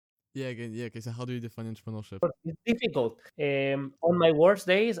Yeah, again, yeah. Okay, so how do you define entrepreneurship? It's difficult. On my worst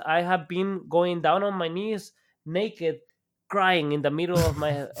days, I have been going down on my knees, naked, crying in the middle of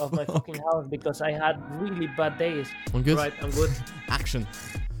my fucking Fuck. house because I had really bad days. I'm good. Right, I'm good. Action.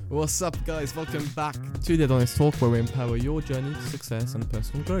 What's up, guys? Welcome back to the Adonis Talk, where we empower your journey to success and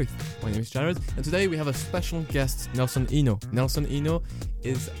personal growth. My name is Jared, and today we have a special guest, Nelson Inno. Nelson Inno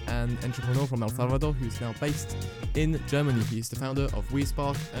is an entrepreneur from El Salvador who is now based in Germany. He is the founder of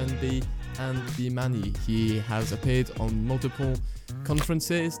WeSpark and the Mani. He has appeared on multiple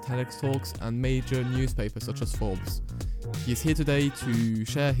conferences, TEDx talks, and major newspapers such as Forbes. He is here today to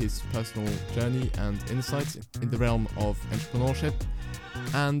share his personal journey and insights in the realm of entrepreneurship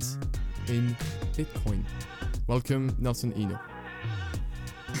and in Bitcoin. Welcome, Nelson Inno.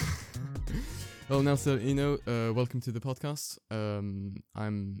 Well, Nelson Inno, welcome to the podcast.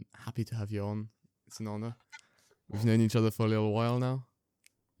 I'm happy to have you on. It's an honor. We've known each other for a little while now,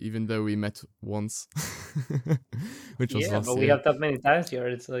 even though we met once, which was Yeah, last but we year. have talked many times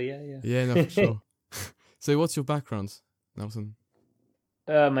here, so yeah. Yeah, no, for sure. So what's your background, Nelson?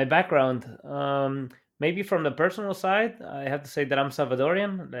 My background, maybe from the personal side, I have to say that I'm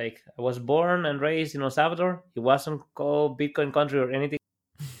Salvadorian. Like, I was born and raised in El Salvador. It wasn't called Bitcoin country or anything.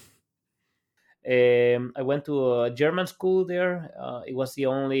 I went to a German school there. It was the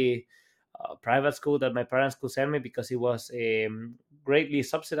only private school that my parents could send me because it was greatly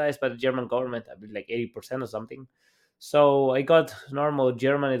subsidized by the German government. I believe like 80% or something. So I got normal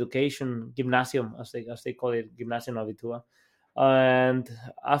German education, gymnasium, as they call it, gymnasium abitur. And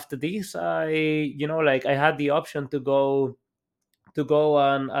after this, I had the option to go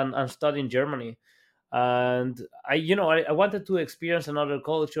and study in Germany. And I wanted to experience another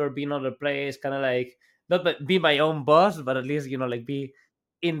culture, be in another place, kind of like not be my own boss, but at least like be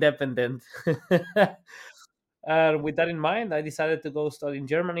independent. And with that in mind, I decided to go study in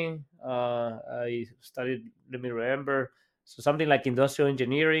Germany. I studied, let me remember, so something like industrial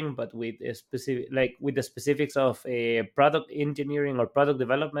engineering, but with a specific, like with the specifics of a product engineering or product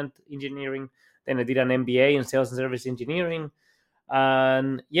development engineering. Then I did an MBA in sales and service engineering.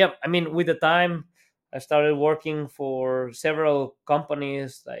 And yeah, I mean, with the time, I started working for several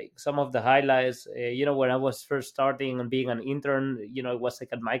companies. Like some of the highlights, when I was first starting and being an intern, it was like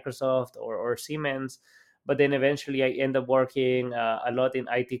at Microsoft or Siemens. But then eventually I ended up working a lot in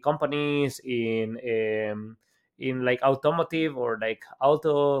IT companies, in like automotive or like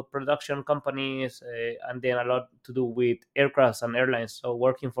auto production companies, and then a lot to do with aircrafts and airlines. So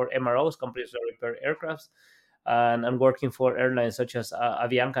working for MROs, companies that repair aircrafts, and I'm working for airlines such as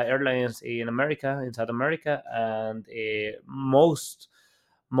Avianca Airlines in America, in South America, and most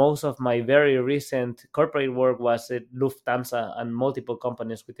of my very recent corporate work was at Lufthansa and multiple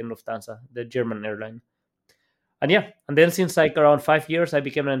companies within Lufthansa, the German airline. And yeah, and then since like around 5 years, I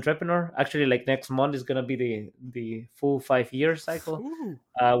became an entrepreneur. Actually, like next month is gonna be the full 5 year cycle Ooh.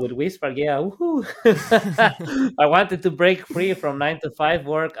 with Whisper. Yeah, woohoo! I wanted to break free from 9 to 5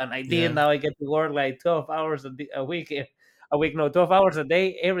 work, and I did. Yeah. Now I get to work like 12 hours a week, a week, no, 12 hours a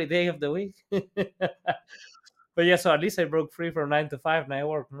day, every day of the week. But yeah, so at least I broke free from 9 to 5. Now I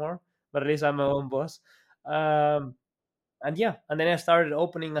work more, but at least I'm my own boss. Um, and yeah, and then I started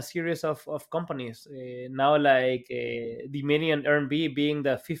opening a series of companies. Now, like the and Earn being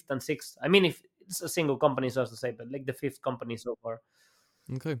the fifth and sixth. I mean, if it's a single company, so to say, but like the fifth company so far.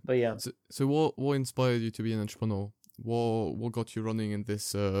 Okay. But yeah. So what inspired you to be an entrepreneur? What got you running in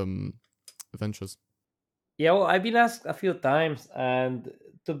this ventures? Yeah, well, I've been asked a few times, and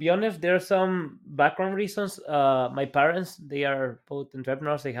to be honest, there are some background reasons. My parents, they are both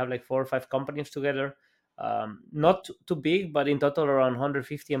entrepreneurs. They have like 4 or 5 companies together. Not too big, but in total around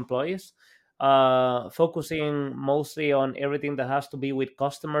 150 employees. Focusing mostly on everything that has to be with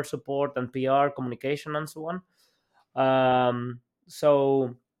customer support and PR, communication, and so on.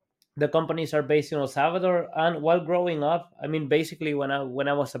 So the companies are based in El Salvador. And while growing up, I mean, basically, when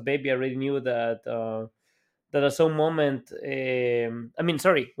I was a baby, I already knew that at some moment, I mean,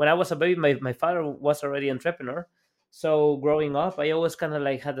 sorry, when I was a baby, my father was already an entrepreneur. So growing up, I always kind of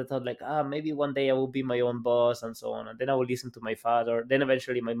like had the thought like, maybe one day I will be my own boss and so on. And then I would listen to my father. Then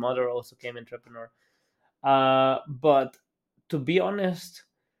eventually my mother also came entrepreneur. But to be honest,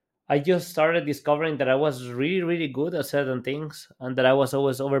 I just started discovering that I was really, really good at certain things and that I was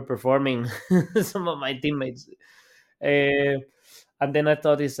always overperforming some of my teammates. Uh, and then I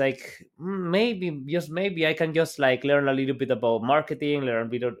thought it's like maybe, just maybe, I can just like learn a little bit about marketing, learn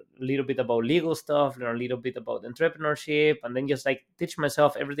a little bit about legal stuff, learn a little bit about entrepreneurship, and then just like teach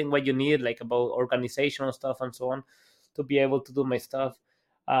myself everything what you need, like about organizational stuff and so on, to be able to do my stuff.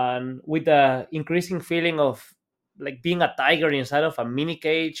 And with the increasing feeling of like being a tiger inside of a mini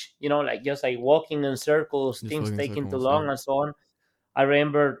cage, like just like walking in circles, Just things working taking too circles. Yeah. long and so on. I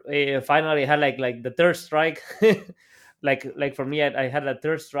remember finally had like the third strike. Like for me, I had a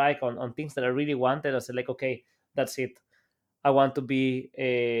third strike on things that I really wanted. I said like, okay, that's it. I want to be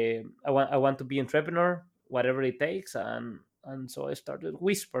entrepreneur, whatever it takes, and so I started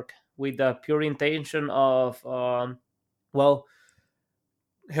Whisper with the pure intention of well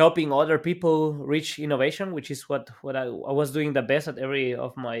helping other people reach innovation, which is what I was doing the best at every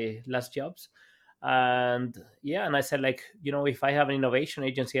of my last jobs. And yeah, and I said like, if I have an innovation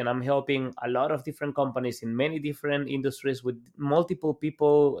agency and I'm helping a lot of different companies in many different industries with multiple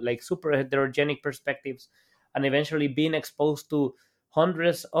people, like super heterogenic perspectives, and eventually being exposed to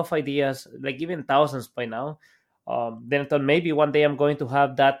hundreds of ideas, like even thousands by now, then I thought maybe one day I'm going to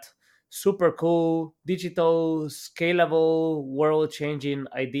have that super cool, digital, scalable, world changing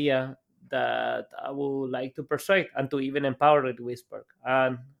idea that I would like to persuade and to even empower it with Spark.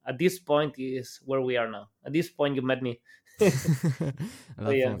 And at this point is where we are now. At this point, you met me. At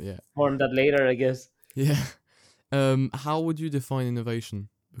So that yeah, point, yeah. more on that later, I guess. Yeah. How would you define innovation?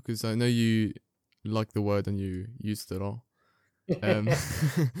 Because I know you like the word and you used it all. Um,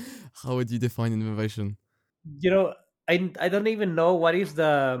 how would you define innovation? you know, I don't even know what is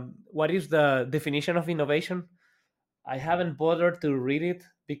the definition of innovation. I haven't bothered to read it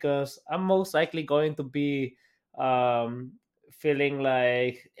because I'm most likely going to be um, feeling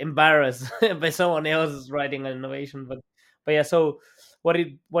like embarrassed by someone else writing an innovation. But yeah, so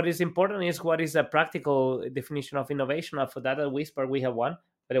what is important is what is a practical definition of innovation. And for that, at Whisper, we have one.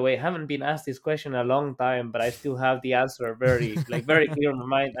 By the way, I haven't been asked this question in a long time, but I still have the answer very clear in my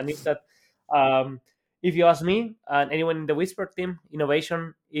mind. And it's that um, if you ask me and anyone in the Whisper team,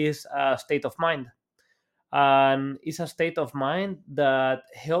 innovation is a state of mind, and it's a state of mind that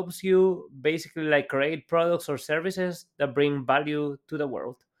helps you basically like create products or services that bring value to the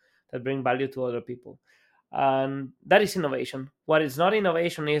world, that bring value to other people. And that is innovation. What is not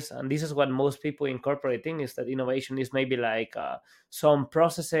innovation is, and this is what most people incorporate in, is that innovation is maybe like some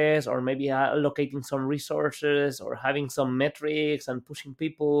processes, or maybe allocating some resources, or having some metrics and pushing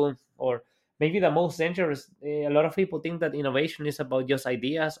people, or maybe the most dangerous, a lot of people think that innovation is about just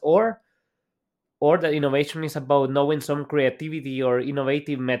ideas, or that innovation is about knowing some creativity or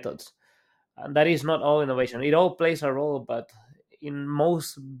innovative methods. And that is not all innovation. It all plays a role, but in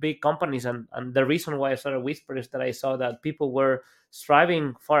most big companies, and the reason why I started Whisper is that I saw that people were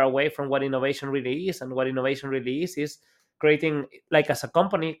striving far away from what innovation really is. And what innovation really is creating, like as a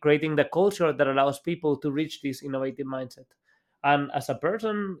company, creating the culture that allows people to reach this innovative mindset. And as a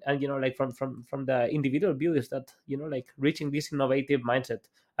person, and like from the individual view, is that like reaching this innovative mindset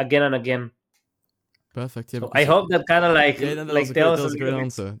again and again. Perfect. Yeah, So I because hope that kind of like yeah, no, like that tells a was a great little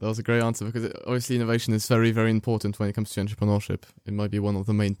bit. answer. That was a great answer because obviously innovation is very, very important when it comes to entrepreneurship. It might be one of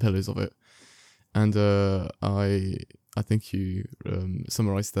the main pillars of it, and I think you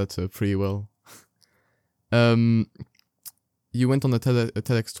summarized that pretty well. Um, you went on a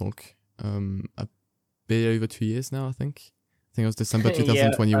TEDx talk a bit over 2 years now. I think it was December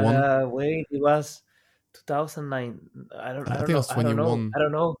Yeah. 2021. Wait, it was 2009. I I don't think it know. was I don't know. 21. I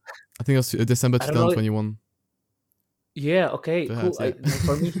don't know. I think it was December I don't know. 2021. Yeah. Okay. Cool. Perhaps, yeah. Like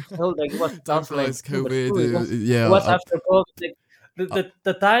for me, it felt like it was Time flies, 2019, but COVID. cool. It Yeah, was after COVID. Like uh,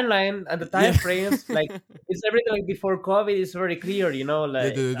 the timeline and the yeah. time frames, like it's everything like before COVID is very clear. Yeah,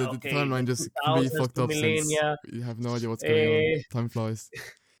 Like the okay, timeline like two just completely thousands, fucked two up since millennia. you have no idea what's going on. Uh, Time flies.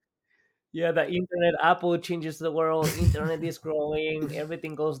 Yeah, the internet, Apple changes the world, internet is growing,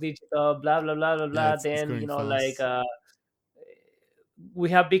 everything goes digital, blah blah blah blah Yeah, blah. it's Then growing like fast. we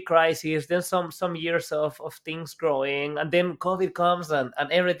have big crises, then some years of things growing, and then COVID comes, and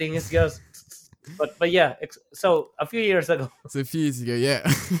everything is just but yeah, so a few years ago. So a few years ago, yeah,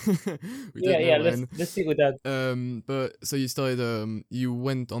 we Yeah, don't know yeah, let's when. let's stick with that. But so you started. You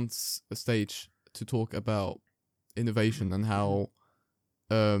went on a stage to talk about innovation and how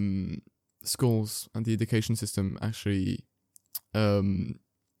um schools and the education system actually um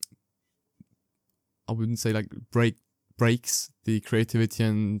I wouldn't say like breaks the creativity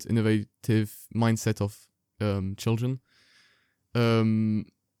and innovative mindset of children. Um,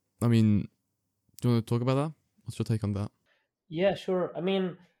 I mean, do you want to talk about that? What's your take on that? Yeah, sure. I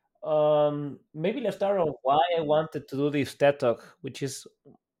mean, maybe let's start on why I wanted to do this TED talk, which is,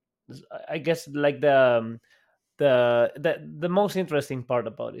 I guess, like the most interesting part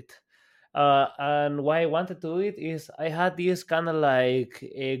about it. And why I wanted to do it is I had this kind of like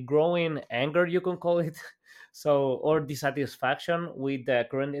a growing anger, you can call it, so, or dissatisfaction with the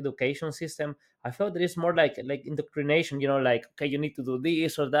current education system. I felt there is more like indoctrination, like okay, you need to do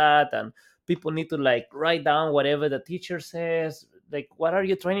this or that, and people need to like write down whatever the teacher says. Like, what are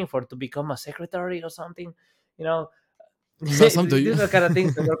you training for, to become a secretary or something, you know? Some do. These are kind of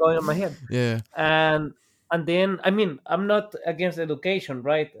things that are going in my head. Yeah. and and then, I mean, I'm not against education,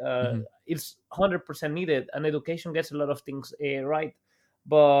 right? Hmm. It's 100% needed, and education gets a lot of things right.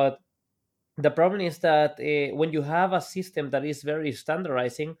 But the problem is that when you have a system that is very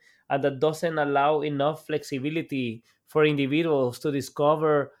standardizing and that doesn't allow enough flexibility for individuals to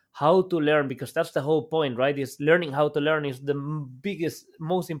discover how to learn, because that's the whole point, right? Is learning how to learn is the biggest,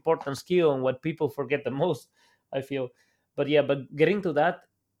 most important skill, and what people forget the most, I feel. But yeah, but getting to that,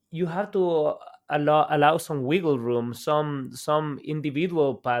 you have to allow some wiggle room, some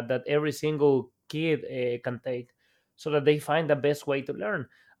individual path that every single kid can take, so that they find the best way to learn.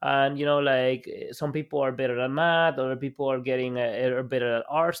 And like, some people are better at math, other people are getting are better at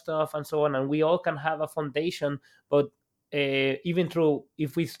art stuff, and so on, and we all can have a foundation. But even through,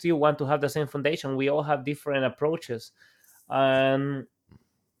 if we still want to have the same foundation, we all have different approaches. And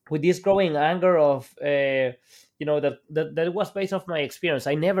with this growing anger of that was based off my experience,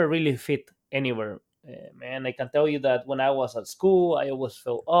 I never really fit anywhere. Man, I can tell you that when I was at school, I always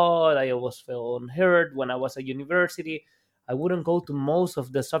felt odd, I always felt unheard. When I was at university, I wouldn't go to most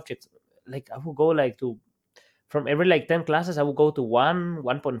of the subjects. Like, I would go like to, from every like 10 classes, I would go to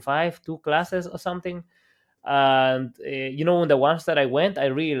 1.5, 2 classes or something. And the ones that I went, I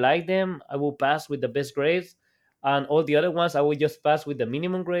really liked them, I will pass with the best grades. And all the other ones, I will just pass with the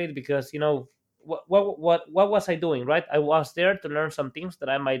minimum grade, because what was I doing, right? I was there to learn some things that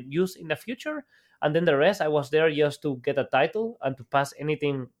I might use in the future, and then the rest, I was there just to get a title and to pass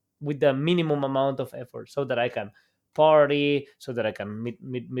anything with the minimum amount of effort, so that I can party, so that I can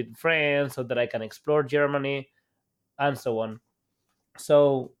meet friends, so that I can explore Germany, and so on.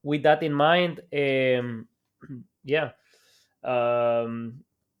 So with that in mind, yeah, um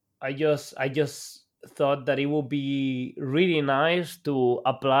I just thought that it would be really nice to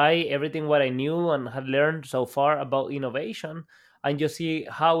apply everything what I knew and had learned so far about innovation, and just see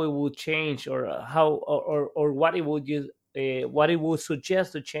how it would change, or how, or what it would use, what it would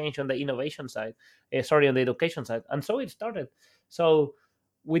suggest to change on the innovation side, sorry, on the education side. And so it started. So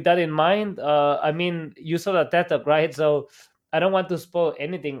with that in mind, I mean, you saw the TED Talk, right? So I don't want to spoil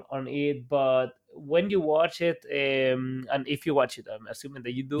anything on it, but when you watch it, and if you watch it, I'm assuming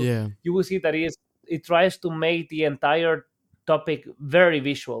that you do, Yeah. you will see that it tries to make the entire topic very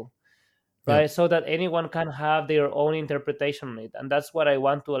visual, Yeah. right? So that anyone can have their own interpretation on it. And that's what I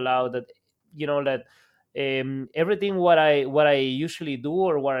want to allow, that that everything what I usually do,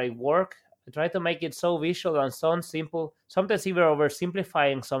 or what I work, I try to make it so visual and so simple, sometimes even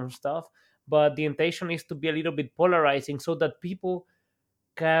oversimplifying some stuff. But the intention is to be a little bit polarizing, so that people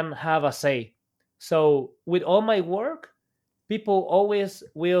can have a say. So with all my work, people always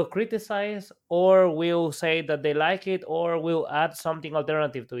will criticize, or will say that they like it, or will add something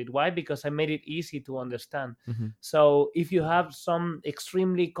alternative to it. Why? Because I made it easy to understand. Hmm. So if you have some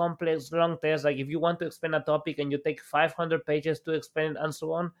extremely complex long test, like if you want to explain a topic and you take 500 pages to explain it, and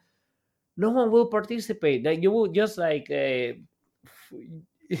so on, no one will participate. Like, you will just like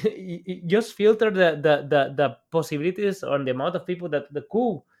just filter the possibilities on the amount of people that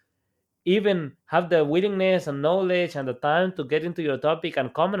could even have the willingness and knowledge and the time to get into your topic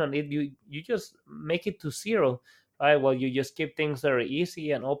and comment on it. You just make it to zero, right? Well, you just keep things very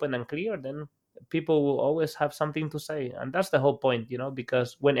easy and open and clear, then people will always have something to say. And that's the whole point,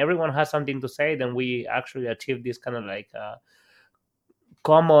 because when everyone has something to say, then we actually achieve this kind of like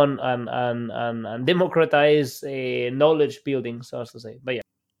common and democratized knowledge building, so as to say. But yeah.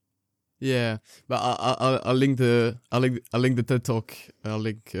 Yeah, but I'll link the TED Talk. I'll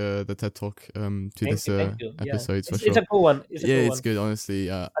link the TED Talk to Thank this you, thank you. Yeah, episode for it's sure. a cool one. It's a Yeah, cool it's one. good, honestly.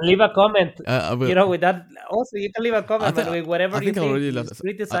 And leave a comment. I will. With that, also you can leave a I comment, by think the way, I whatever you think I think. already Is left.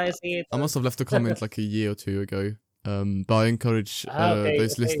 criticizing it. I must have left a comment like a year or two ago. But I encourage Okay,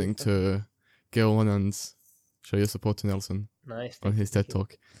 those okay. listening to go on and show your support to Nelson Nice, on thank you, his TED thank you.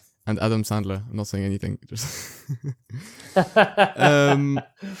 Talk, and Adam Sandler. I'm not saying anything. Just um,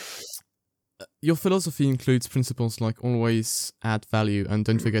 your philosophy includes principles like always add value and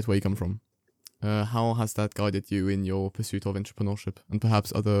don't forget where you come from. How has that guided you in your pursuit of entrepreneurship and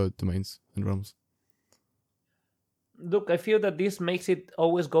perhaps other domains and realms? Look, I feel that this makes it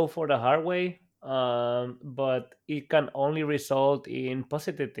always go for the hard way, but it can only result in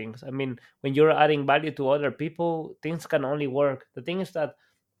positive things. I mean, when you're adding value to other people, things can only work. The thing is that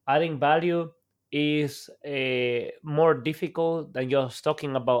adding value is more difficult than just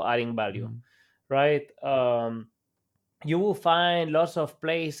talking about adding value, Mhm. right? You will find lots of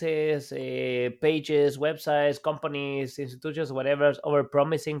places, pages, websites, companies, institutions, whatever, over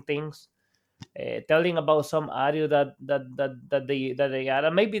promising things. telling about some audio that they add,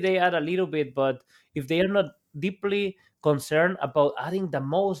 and maybe they add a little bit, but if they are not deeply concerned about adding the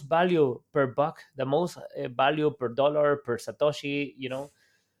most value per buck, the most value per dollar, per satoshi,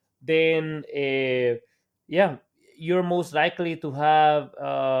 then yeah, you're most likely to have,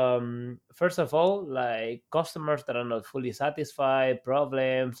 first of all, like customers that are not fully satisfied,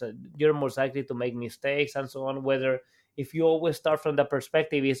 problems. You're most likely to make mistakes and so on. Whether, if you always start from the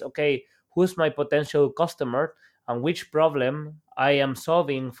perspective is, okay, who's my potential customer and which problem I am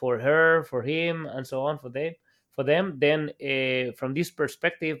solving for her, for him, and so on, for them, then from this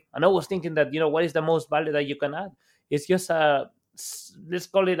perspective, and I was thinking that, what is the most value that you can add? It's just a, let's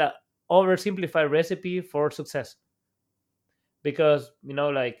call it a oversimplified recipe for success. Because,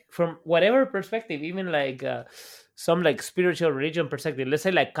 like, from whatever perspective, even like some like spiritual religion perspective, let's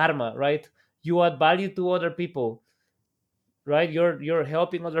say like karma, right? You add value to other people, right? You're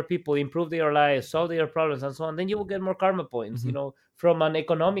helping other people improve their lives, solve their problems, and so on. Then you will get more karma points. Hmm. From an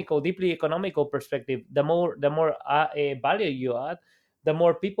deeply economical perspective, the more value you add, the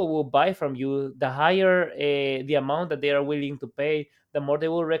more people will buy from you, the higher the amount that they are willing to pay, the more they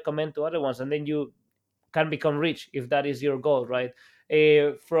will recommend to other ones, and then you can become rich if that is your goal, right?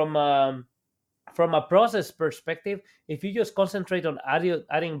 From a process perspective, if you just concentrate on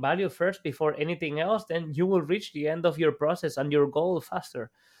adding value first before anything else, then you will reach the end of your process and your goal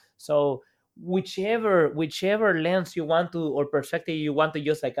faster. So whichever lens you want to, or perspective you want to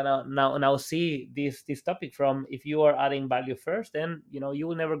use, like now see this topic from, if you are adding value first, then you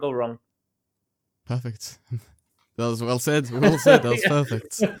will never go wrong. Perfect. That was well said. Well said. That was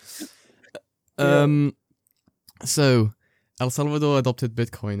perfect. Yeah. Um, so El Salvador adopted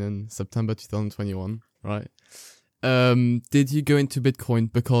Bitcoin in September 2021, right? Did you go into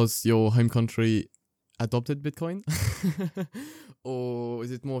Bitcoin because your home country adopted Bitcoin? Or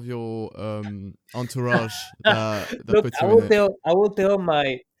is it more of your entourage that Look, put I you in will it? tell I will tell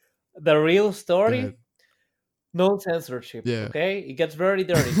the real Go ahead. story. No censorship. Yeah. Okay, it gets very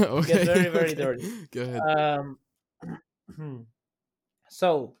dirty. It gets Okay, very, very okay. dirty. Go ahead. Um,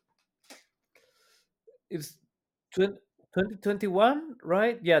 so it's 2021,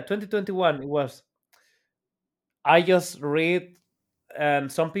 right? Yeah, 2021. It was. I just read,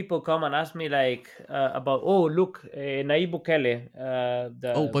 and some people come and ask me like about, oh, look, Nayib Bukele, Oh,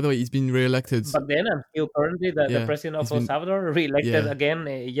 the by the way, he's been re-elected. back then and still currently the Yeah, president he's of El been. Salvador, re-elected Yeah, again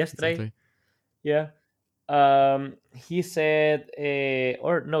yesterday. exactly. Yeah. He said,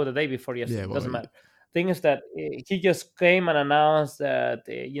 or no, the day before Yeah, yesterday, well, doesn't matter. Thing is that he just came and announced that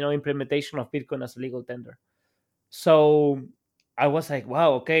implementation of Bitcoin as a legal tender. So I was like,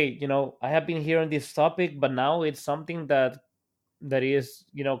 wow, okay, I have been hearing this topic, but now it's something that is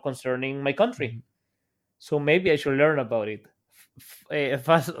concerning my country. mhm. So maybe I should learn about it.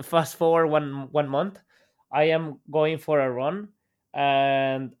 Fast forward one month, I am going for a run,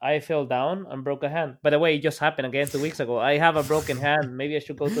 and I fell down and broke a hand. By the way, it just happened again 2 weeks ago. I have a broken hand. Maybe I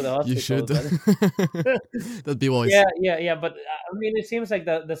should go to the You hospital. should. But That'd be wise. yeah, yeah, yeah. But I mean, it seems like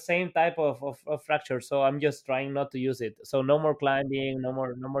the same type of fracture. So I'm just trying not to use it. So no more climbing, no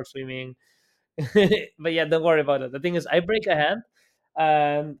more swimming. But yeah, don't worry about it. The thing is, I break a hand,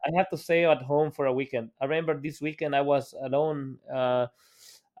 and I have to stay at home for a weekend. I remember this weekend I was alone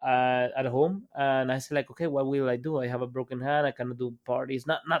at home, and I said like, okay, what will I do? I have a broken hand. I cannot do parties.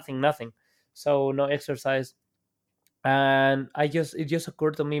 Nothing. So no exercise. And it just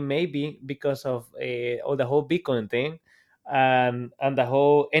occurred to me, maybe because of all the whole Bitcoin thing, and the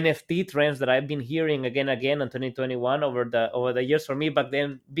whole NFT trends that I've been hearing again in 2021 over the years. For me back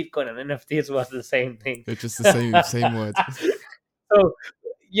then, Bitcoin and NFTs was the same thing. They're just the same word. So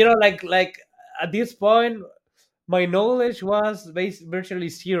like at this point, my knowledge was virtually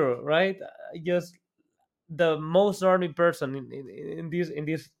zero, right? Just the most normal person in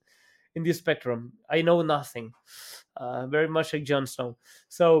this spectrum. I know nothing. Very much like Jon Snow.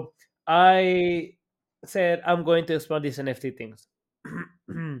 So I said I'm going to explore these NFT things.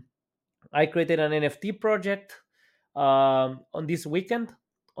 I created an NFT project on this weekend.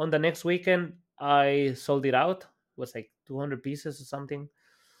 On the next weekend, I sold it out. It was like 200 pieces or something.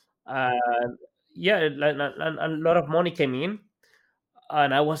 And yeah, a lot of money came in,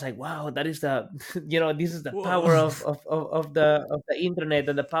 and I was like, wow, that is the this is the Whoa. power of the internet,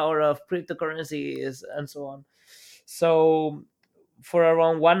 and the power of cryptocurrencies and so on. So for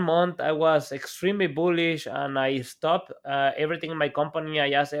around 1 month, I was extremely bullish, and I stopped everything in my company.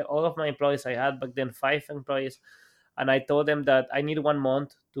 I asked all of my employees, I had back then 5 employees, and I told them that I need 1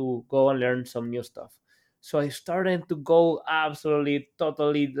 month to go and learn some new stuff. So I started to go absolutely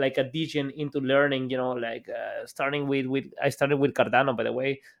totally like a degen into learning, like starting with I started with Cardano, by the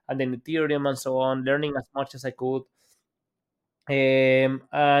way, and then Ethereum and so on, learning as much as I could.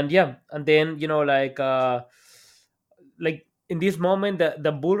 And yeah, and then like in this moment,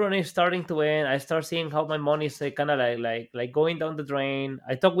 the bull run is starting to end. I start seeing how my money is kind of like going down the drain.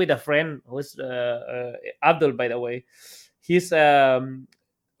 I talked with a friend who's Abdul, by the way. He's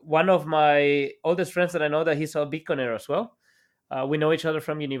one of my oldest friends that I know, that he's a Bitcoiner as well. We know each other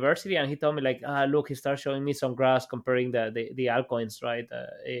from university, and he told me like, look, he started showing me some graphs comparing the altcoins, right?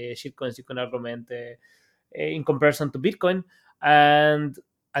 Shitcoins, you can argument, in comparison to Bitcoin, and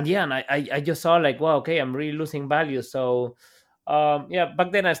yeah, and I just saw like, wow, okay, I'm really losing value. So yeah,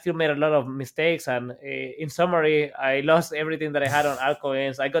 back then I still made a lot of mistakes, and in summary, I lost everything that I had on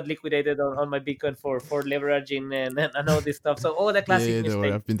altcoins. I got liquidated on my Bitcoin for leveraging and all this stuff. So all the Yeah, classic yeah, don't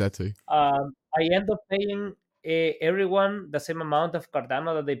worry, mistakes. I've been there too. I end up paying everyone the same amount of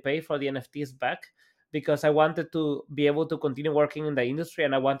Cardano that they pay for the NFTs back, because I wanted to be able to continue working in the industry,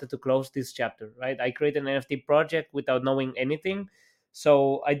 and I wanted to close this chapter. Right, I created an NFT project without knowing anything,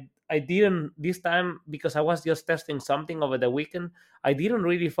 so I didn't this time, because I was just testing something over the weekend. I didn't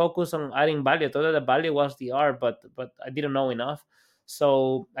really focus on adding value. I thought that the value was the art, but I didn't know enough.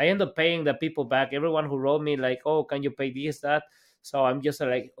 So I ended up paying the people back. Everyone who wrote me like, "Oh, can you pay this, that?" So I'm just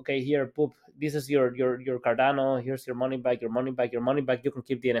like, okay, here, poop. This is your Cardano. Here's your money back. Your money back. Your money back. You can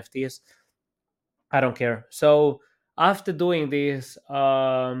keep the NFTs. I don't care. So after doing this,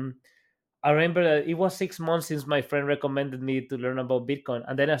 I remember that it was 6 months since my friend recommended me to learn about Bitcoin,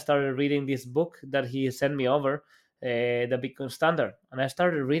 and then I started reading this book that he sent me over, the Bitcoin Standard, and I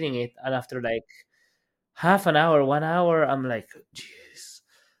started reading it. And after like half an hour, 1 hour, I'm like, jeez,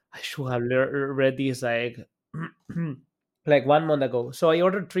 I should have read this like like 1 month ago. So I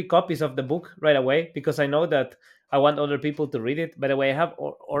ordered 3 copies of the book right away, because I know that I want other people to read it. By the way, I have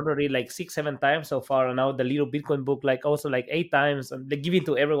ordered it like 6, 7 times so far, and now the little Bitcoin book like also like 8 times, and like giving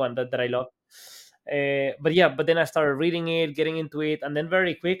to everyone that I love. But yeah, but then I started reading it, getting into it, and then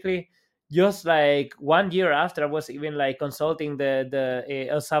very quickly, just like 1 year after, I was even like consulting the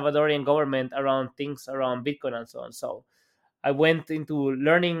El Salvadorian government around things around Bitcoin and so on. So I went into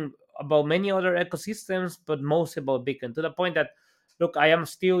learning about many other ecosystems, but most about Bitcoin, to the point that, look, I am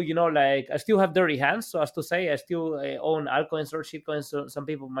still, like I still have dirty hands, so as to say, I still own altcoins or shitcoins. So some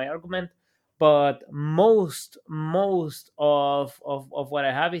people might argument, but most of what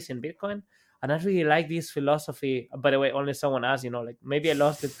I have is in Bitcoin, and I really like this philosophy. By the way, only someone asked, like maybe I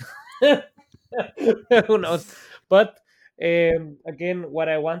lost it. Who knows? But again, what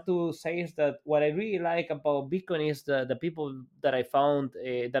I want to say is that what I really like about Bitcoin is the people that I found,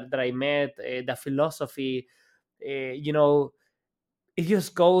 that I met, the philosophy. You know, it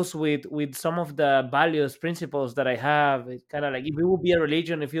just goes with some of the values, principles that I have. It kind of like, if it would be a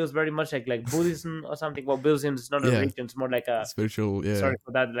religion, it feels very much like Buddhism or something. Well, Buddhism is not a Yeah, religion; it's more like a, spiritual, yeah, sorry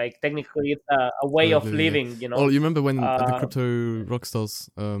for that. Like technically, it's a way way of of living. Yeah. living. Well, you remember when at the Uh, crypto rockstars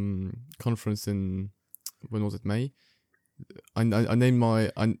conference in, when was it, May? I named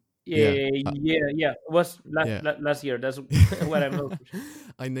my yeah, yeah, yeah. It was yeah. last year. That's what I know.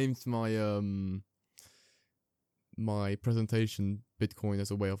 I named my my presentation Bitcoin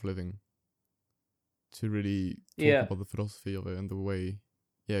as a way of living, to really talk Yeah, about the philosophy of it and the way.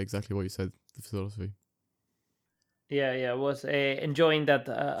 Yeah, exactly what you said. The philosophy. yeah. I was enjoying that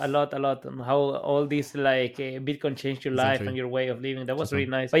a lot, and how all this like Bitcoin changed your life and Exactly. your way of living. That was Japan.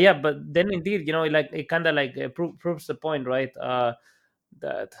 really nice. But yeah, but then indeed, like it kind of like proves the point, right?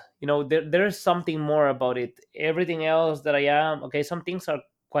 That there is something more about it. Everything else that I am, okay, some things are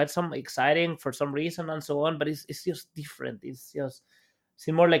quite some exciting for some reason and so on, but it's just different. It's just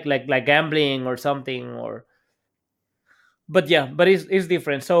seem more like gambling or something, or but yeah, but it's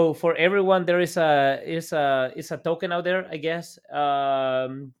different. So for everyone, there is a token out there, I guess,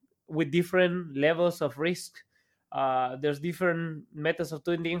 with different levels of risk. There's different methods of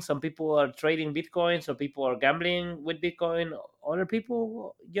doing things. Some people are trading Bitcoin, some people are gambling with Bitcoin. Other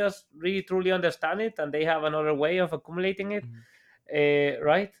people just really truly understand it, and they have another way of accumulating it, Mhm.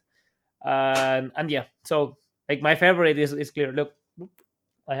 right? And yeah, so like my favorite is clear. Look,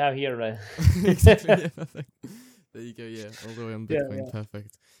 I have here, right? Exactly. Yeah, perfect. There you go. Yeah, all the way on Yeah, Bitcoin. yeah,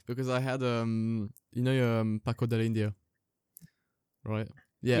 Perfect. Because I had Paco del India, right?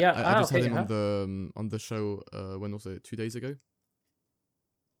 Yeah, yeah. I just had Okay, him huh? on the show. When was it? 2 days ago.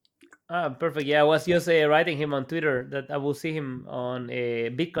 Perfect. Yeah, I was just writing him on Twitter that I will see him on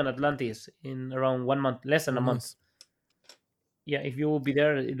Bitcoin Atlantis in around 1 month, less than Oh, a month. nice. Yeah, if you will be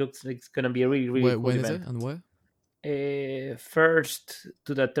there, it looks like it's gonna be a really Where, cool when is it event. and where? 1st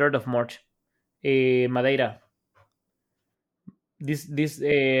to the 3rd of March Madeira.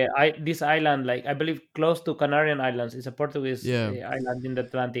 This island, like I believe close to Canarian Islands. It's a Portuguese Yeah, island in the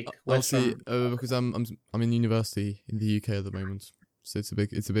Atlantic, I'll west see. from. Because I'm in university in the UK at the moment, so it's a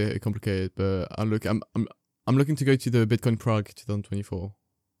bit complicated. But I'm looking to go to the Bitcoin Prague 2024.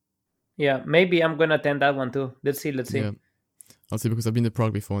 Yeah, maybe I'm gonna attend that one too. Let's see. Let's Yeah, see. I'll see because I've been to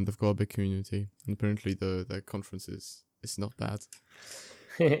Prague before and they've got a big community. And apparently the conference is not bad.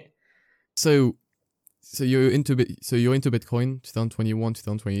 So you're into Bitcoin 2021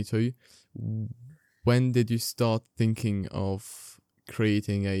 2022. When did you start thinking of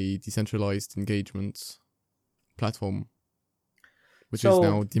creating a decentralized engagement platform, which is so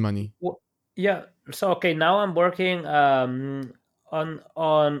now D-Money? w- yeah. So okay, now I'm working on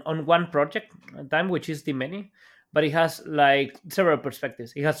one project at a time, which is the many, but it has like several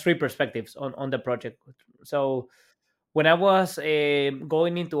perspectives. It has three perspectives on the project. So when I was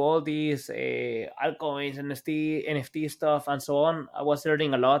going into all these altcoins, NFT stuff, and so on, I was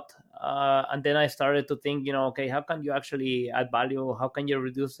learning a lot. And then I started to think, okay, how can you actually add value? How can you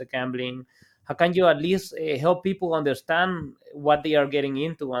reduce the gambling? How can you at least help people understand what they are getting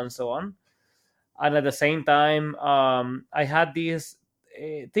into and so on? And at the same time, I had these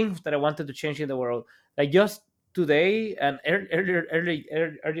things that I wanted to change in the world. Like just today and earlier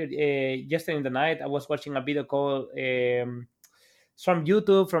yesterday in the night, I was watching a video called from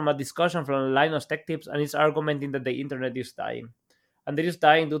YouTube, from a discussion from Linus Tech Tips, and it's arguing that the internet is dying, and it is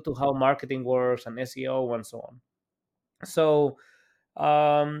dying due to how marketing works and SEO and so on. So,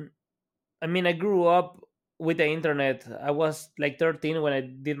 um, I mean, I grew up with the internet. I was like 13 when I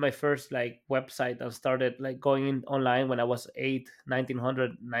did my first like website and started like going in online when I was 8,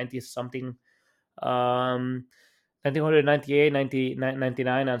 1990 something. Um, 1998,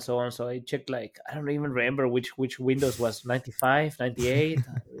 99, and so on. So I checked like I don't even remember which Windows was 95, 98.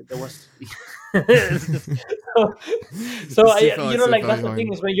 There was so, so It's too I far. It's so like far that's the thing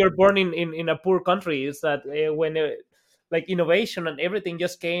behind. is when you're born in a poor country is that when like innovation and everything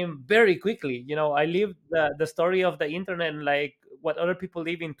just came very quickly. I lived the story of the internet and like what other people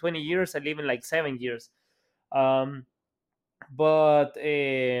live in 20 years. I live in like 7 years. Um, but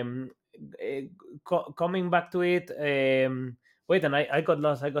coming back to it, wait, and I got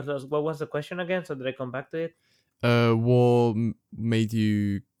lost. What was the question again? So did I come back to it? What made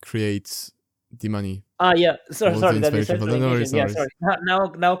you create D-Money? Ah, yeah. What Sorry, was the sorry. The inspiration for that? decentralized No engagement. worries, no Yeah, worries. sorry.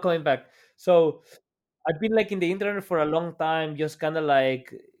 Now coming back. So I've been like in the internet for a long time, just kind of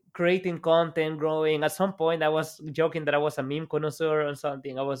like creating content, growing. At some point, I was joking that I was a meme connoisseur or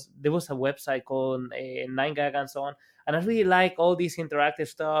something. There was a website called 9gag and so on, and I really like all this interactive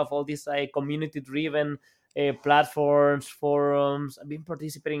stuff, all these like community driven platforms, forums. I've been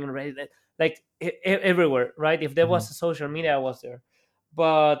participating in Reddit, like everywhere, right? If there Mm-hmm. was a social media, I was there.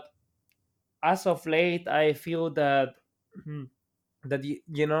 But as of late, I feel that that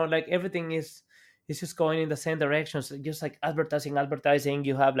like everything is just going in the same direction. So just like advertising,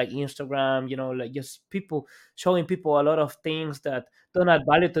 you have like Instagram, like just people showing people a lot of things that don't add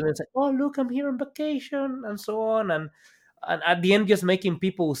value to them. It's like, oh, look, I'm here on vacation and so on, and at the end just making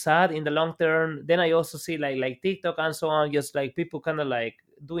people sad in the long term. Then I also see like TikTok and so on, just like people kind of like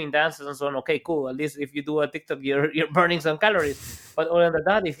doing dances and so on. Okay, cool, at least if you do a TikTok, you're burning some calories. But other than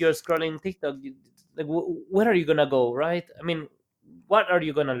that, if you're scrolling TikTok, like where are you gonna go, right? I mean, what are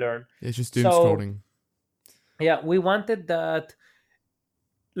you gonna learn? It's just doom So scrolling. yeah, we wanted that,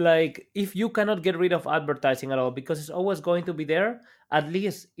 like if you cannot get rid of advertising at all because it's always going to be there, at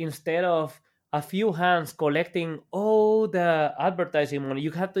least instead of a few hands collecting all the advertising money,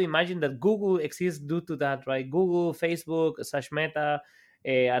 you have to imagine that Google exists due to that, right? Google, Facebook slash Meta,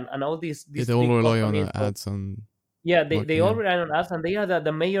 and all these Yeah, these they all big rely on companies. So ads and yeah, they marketing. all Yeah. rely on us, and they are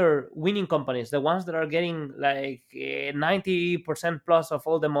the major winning companies, the ones that are getting like 90% plus of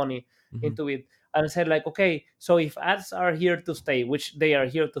all the money Mm-hmm. into it. And I said, like, okay, so if ads are here to stay, which they are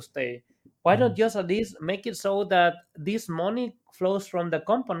here to stay, why Mm-hmm. not just at least make it so that this money flows from the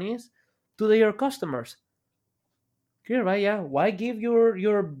companies to their customers? Clear, right? Yeah. Why give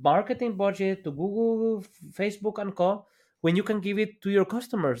your marketing budget to Google, Facebook, and co when you can give it to your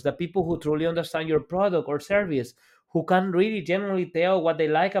customers, the people who truly understand your product or service, who can really genuinely tell what they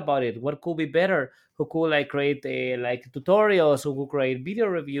like about it, what could be better, who could like create like tutorials, who could create video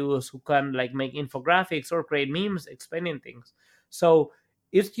reviews, who can like make infographics or create memes explaining things. So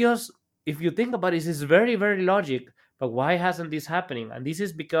it's just, if you think about it, it's very very logic. But why hasn't this happening? And this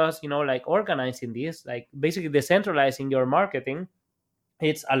is because, like organizing this, like basically decentralizing your marketing,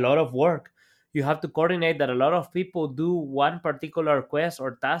 it's a lot of work. You have to coordinate that a lot of people do one particular quest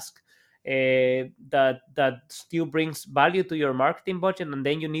or task that still brings value to your marketing budget, and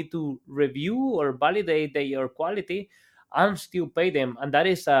then you need to review or validate your quality and still pay them. And that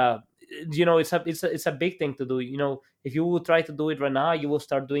is it's a big thing to do. If you will try to do it right now, you will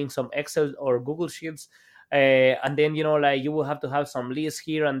start doing some Excel or Google Sheets, and then like you will have to have some lists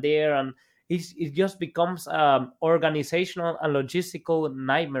here and there, and it just becomes organizational and logistical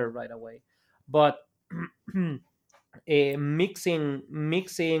nightmare right away. But mixing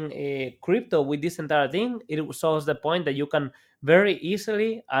crypto with this entire thing, it solves the point that you can very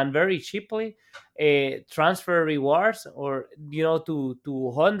easily and very cheaply transfer rewards, or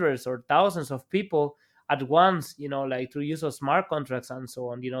to hundreds or thousands of people at once, like through use of smart contracts and so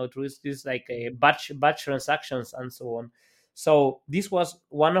on, through this like a batch transactions and so on. So this was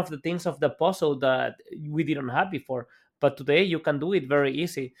one of the things of the puzzle that we didn't have before, but today you can do it very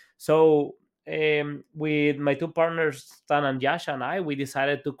easy. So with my two partners, Stan and Yasha and I, we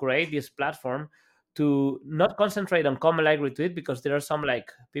decided to create this platform to not concentrate on common like retweet, because there are some,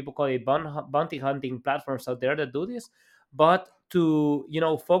 like, people call it bounty hunting platforms out there that do this, but to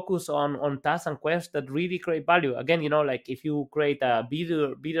focus on tasks and quests that really create value. Again, like if you create a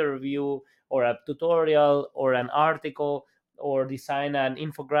video review or a tutorial or an article or design an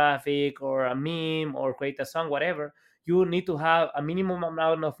infographic or a meme or create a song, whatever, you need to have a minimum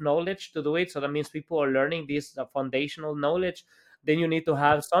amount of knowledge to do it. So that means people are learning this foundational knowledge. Then you need to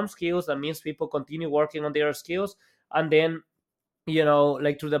have some skills. That means people continue working on their skills. And then,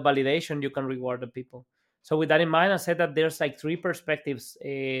 like through the validation, you can reward the people. So with that in mind, I said that there's like three perspectives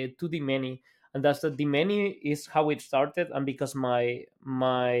to the many. And that's that the many is how it started. And because my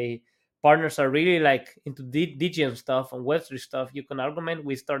partners are really like into DGM stuff and Web3 stuff, you can argument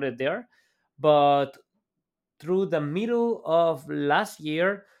we started there. But through the middle of last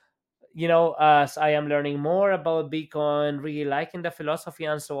year, as I am learning more about Bitcoin, really liking the philosophy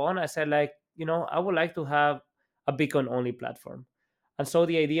and so on, I said, like, I would like to have a Bitcoin only platform. And so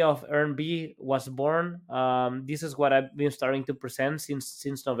the idea of EarnB was born. This is what I've been starting to present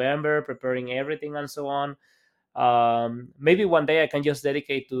since November, preparing everything and so on. Maybe one day I can just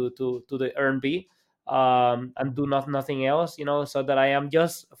dedicate to the EarnB, and do nothing else, so that I am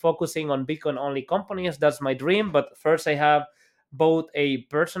just focusing on Bitcoin only companies. That's my dream. But first, I have both a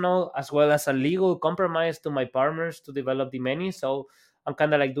personal as well as a legal compromise to my partners to develop the many. So I'm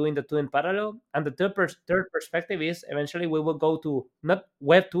kind of like doing the two in parallel. And the third perspective is eventually we will go to not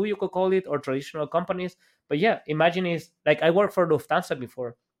Web 2, you could call it, or traditional companies. But yeah, imagine is like I worked for Lufthansa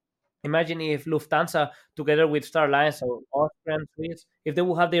before. Imagine if Lufthansa, together with Star Alliance or Austrian, Swiss, if they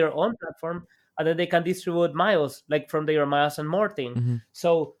will have their own platform, and then they can distribute miles, like from their miles and more thing. Mm-hmm.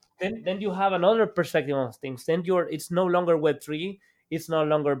 So then you have another perspective on things. Then it's no longer Web3, it's no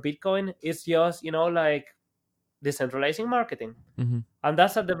longer Bitcoin. It's just like decentralizing marketing, Mm-hmm. and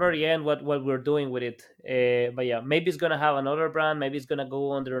that's at the very end what we're doing with it. But yeah, maybe it's gonna have another brand. Maybe it's gonna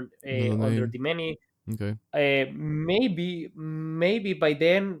go under Another under name. the many. Okay. Maybe by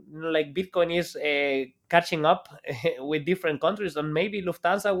then, like Bitcoin is catching up with different countries, and maybe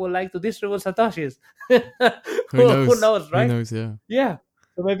Lufthansa would like to distribute satoshis. Who Who knows? knows, Who right? knows? Yeah. Yeah.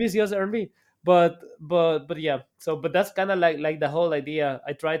 So maybe it's just RMB. But yeah. So but that's kind of like the whole idea.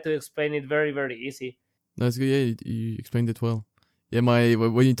 I try to explain it very very easy. That's good. Yeah, you explained it well. Yeah,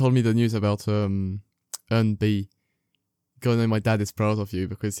 when you told me the news about EarnB, God, no, my dad is proud of you,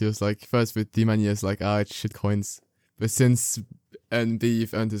 because he was like, first with D-Money, is like, it's shit coins, but since EarnB,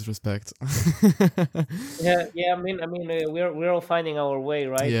 you've earned his respect. Yeah. I mean, we're all finding our way,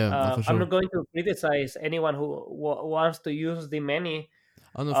 right? Yeah, for I'm sure. not going to criticize anyone who wants to use the many,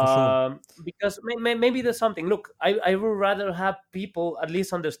 I know for sure. because maybe there's something. Look, I would rather have people at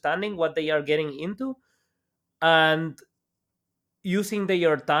least understanding what they are getting into, and using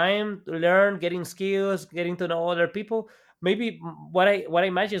their time to learn, getting skills, getting to know other people. Maybe what I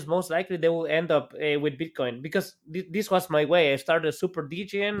imagine is most likely they will end up with Bitcoin, because this was my way. I started super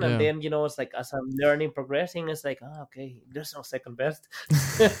DJing, and Yeah. then it's like as I'm learning, progressing, it's like, okay, there's no second best,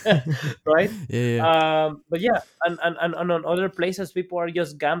 right? Yeah. But yeah, and on other places, people are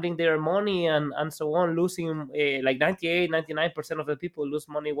just gambling their money and so on, losing like 99% of the people lose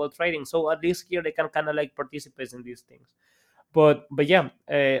money while trading. So at least here they can kind of like participate in these things. But yeah,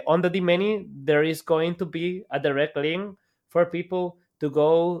 on the D-Many, there is going to be a direct link for people to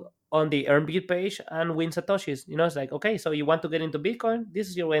go on the EarnBit page and win satoshis. It's like, okay, so you want to get into Bitcoin, this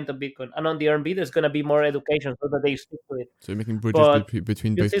is your way into Bitcoin, and on the EarnBit there's going to be more education so that they stick to it. So you're making bridges But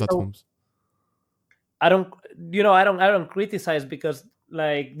between you both see, so platforms. I don't, I don't criticize, because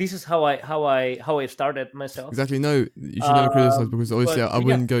like this is how I started myself. Exactly. No, you should never criticize, because obviously But I yeah,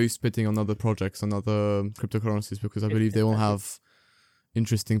 wouldn't go spitting on other projects and other cryptocurrencies, because I believe they all have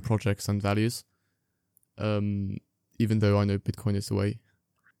interesting projects and values. Um, Even though I know Bitcoin is the way.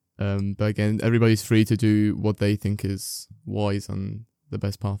 But again, everybody's free to do what they think is wise and the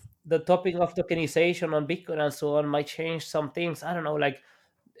best path. The topic of tokenization on Bitcoin and so on might change some things. I don't know, like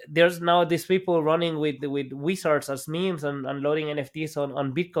there's now these people running with wizards as memes and loading NFTs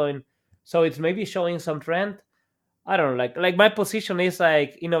on Bitcoin. So it's maybe showing some trend. I don't know, like my position is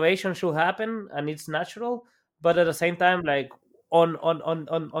like innovation should happen and it's natural, but at the same time, like on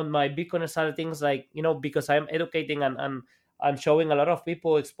my Bitcoin side of things, like because I'm educating and showing a lot of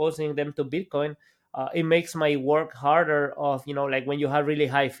people, exposing them to Bitcoin, it makes my work harder. Of like when you have really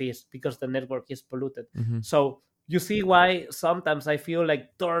high fees because the network is polluted. Mm-hmm. So you see why sometimes I feel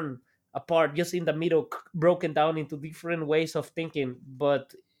like torn apart, just in the middle, broken down into different ways of thinking.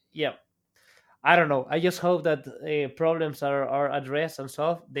 But yeah, I don't know. I just hope that problems are addressed and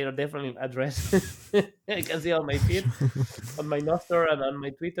solved. They are definitely addressed. I can see on my feed, on my Nostr, and on my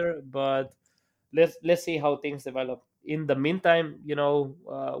Twitter. But let's see how things develop. In the meantime,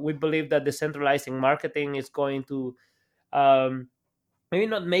 we believe that decentralizing marketing is going to um, maybe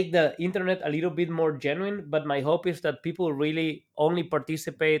not make the internet a little bit more genuine, but my hope is that people really only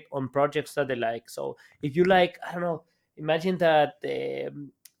participate on projects that they like. So if you like, I don't know, imagine that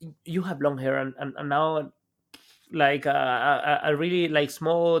you have long hair and now like a really like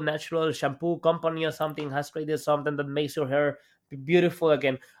small natural shampoo company or something has created something that makes your hair beautiful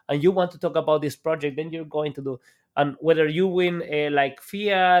again, and you want to talk about this project, then you're going to do. And whether you win like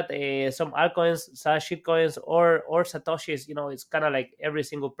fiat, some altcoins slash shitcoins, or satoshis, it's kind of like every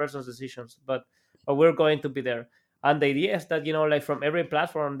single person's decisions, but we're going to be there. And the idea is that like from every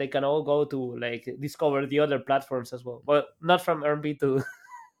platform they can all go to like discover the other platforms as well, but not from rb to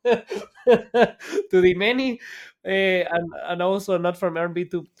to the many, and also not from RMB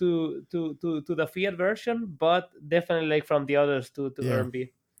to the fiat version, but definitely like from the others to Yeah,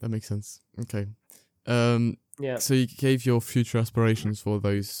 RMB. that makes sense. Okay. Um, Yeah. so you gave your future aspirations for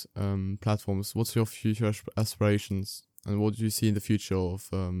those platforms. What's your future aspirations, and what do you see in the future of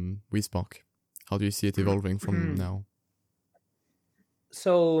WeSpark? How do you see it evolving from now?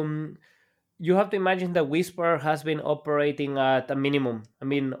 So you have to imagine that Whisper has been operating at a minimum. I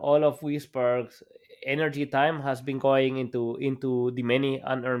mean, all of Whisper's energy time has been going into the many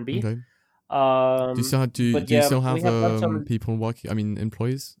and RMB. Okay. Do But you yeah, still we have have done some. people working? I mean,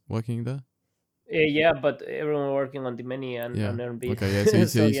 employees working there? Yeah, but everyone working on the many Yeah. and RMB. Okay. Yeah. So you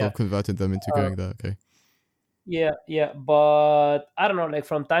So say you yeah. sort of converted them into Uh, going there. Okay. yeah, but I don't know, like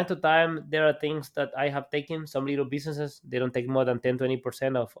from time to time there are things that I have taken. Some little businesses, they don't take more than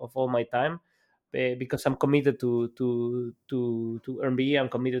 10-20% of all my time, because I'm committed to RMB, I'm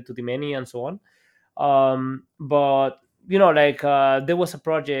committed to the many and so on. But like there was a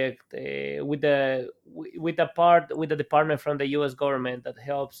project with the department from the US government that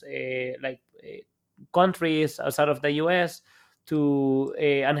helps countries outside of the US to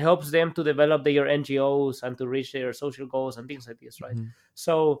and helps them to develop their NGOs and to reach their social goals and things like this, right? Mm-hmm.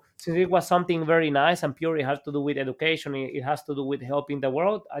 So since it was something very nice and pure, it has to do with education, it has to do with helping the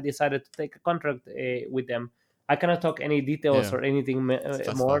world, I decided to take a contract with them. I cannot talk any details Yeah. or anything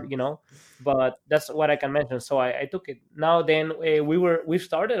That's more, fine. but that's what I can mention. So I took it. Now then, we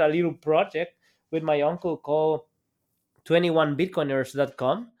started a little project with my uncle called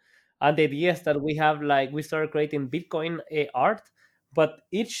 21bitcoiners.com, and the idea is that we started creating Bitcoin art, but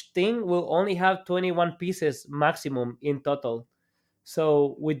each thing will only have 21 pieces maximum in total.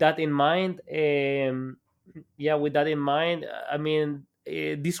 So with that in mind, I mean,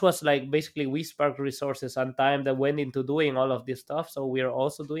 this was like basically we sparked resources and time that went into doing all of this stuff. So we are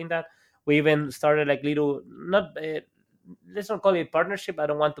also doing that. We even started like little, not let's not call it partnership. I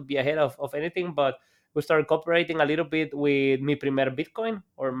don't want to be ahead of anything, but we started cooperating a little bit with Mi Primer Bitcoin,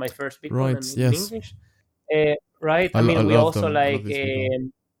 or my first Bitcoin Right. in Yes. English. Right. I I mean, we love also them. I love like these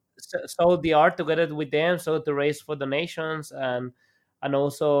people. sold the art together with them, so to raise for donations and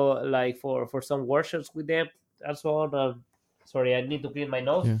also like for some workshops with them as well. Sorry, I need to clean my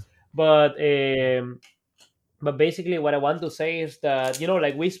nose. Yeah. But but basically, what I want to say is that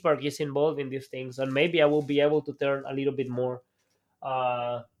like Whispark is involved in these things, and maybe I will be able to turn a little bit more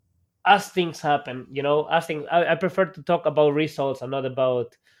uh, as things happen. As things, I prefer to talk about results and not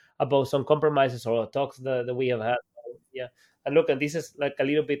about some compromises or talks that we have had. So, yeah. And look, and this is like a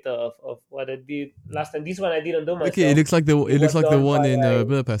little bit of what I did last time. This one I didn't do Okay. myself. It It looks was like the done one by in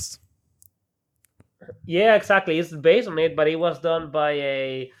Budapest. yeah, exactly. It's based on it, but it was done by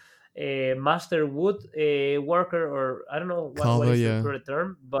a master wood worker, or I don't know what Carver. is the Yeah. correct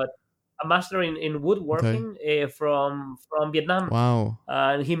term, but a master in Okay. woodworking from Vietnam, Wow.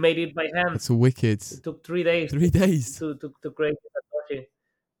 and he made it by hand. That's wicked. It took 3 days 3 days. to create the Satoshi.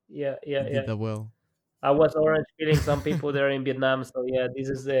 yeah, You yeah, did yeah. that well. I was orange feeling some people there in Vietnam. So yeah, this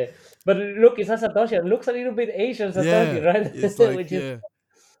is the. But look, it's a Satoshi. It looks a little bit Asian Satoshi, Yeah, right? it's like Which is yeah,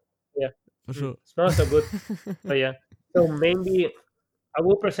 yeah, for sure. smells so good. But yeah, so maybe I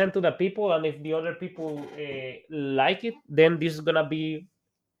will present to the people, and if the other people like it, then this is gonna be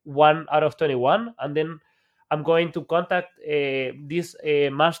 1 out of 21, and then I'm going to contact this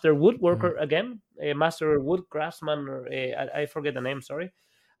master Uh, woodworker again, a master wood craftsman, or I forget the name, sorry,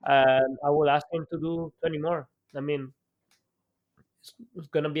 and I will ask him to do 20 more. I mean, it's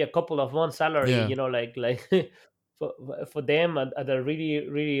gonna be a couple of months salary, yeah, like for them at a really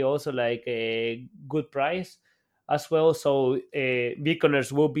really also like a good price as well. So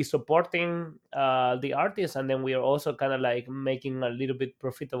beaconers will be supporting the artists, and then we are also kind of like making a little bit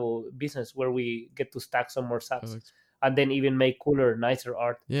profitable business where we get to stack some more sats perfect. and then even make cooler nicer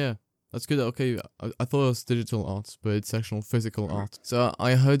art. Yeah, that's good. Okay, I thought it was digital art, but it's actual physical art. So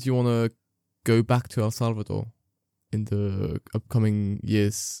I heard you wanna go back to El Salvador in the upcoming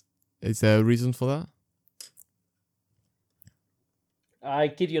years. Is there a reason for that? I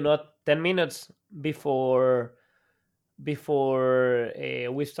kid you not, 10 minutes before we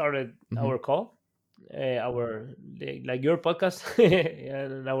started Mm-hmm. our call, our like your podcast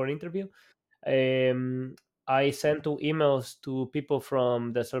and our interview, um, I sent 2 emails to people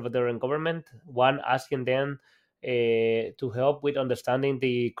from the Salvadoran government. One asking them to help with understanding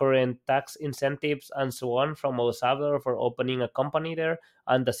the current tax incentives and so on from El Salvador for opening a company there,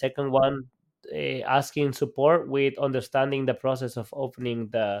 and the second one asking support with understanding the process of opening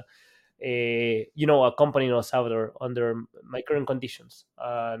a company in El Salvador under my current conditions.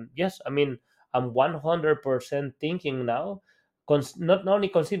 Yes, I mean, I'm 100% thinking now, not only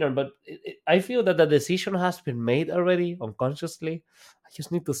considering, but I feel that the decision has been made already unconsciously. I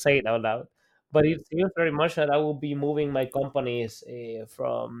just need to say it out loud. But it feels very much that I will be moving my companies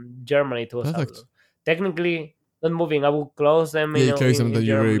from Germany to El Perfect. Salvador. Technically, not moving. I will close them, Yeah, you close them, in then you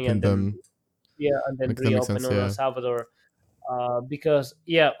Germany, reopen and then them. yeah, and then That makes reopen sense. in El Yeah. Salvador, because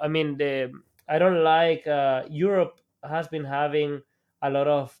yeah, I mean, the I don't like Europe has been having a lot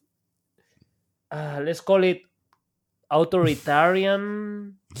of let's call it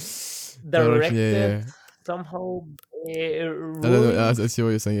authoritarian Direction. Yeah, directed yeah. somehow I don't know. I rulings. see what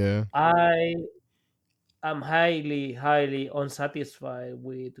you're saying. Yeah. I am highly unsatisfied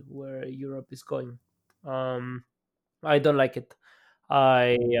with where Europe is going. um I don't like it.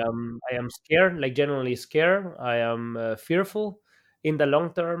 I am scared, like genuinely scared. I am fearful in the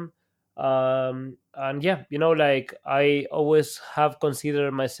long term. And yeah, like I always have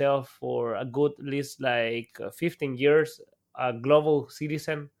considered myself for a good at least like 15 years a global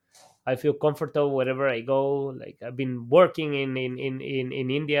citizen. I feel comfortable wherever I go. Like I've been working in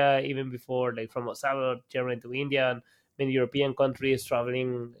India even before, like from El Salvador, Germany to India, and many European countries,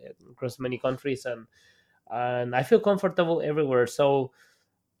 traveling across many countries, and I feel comfortable everywhere. So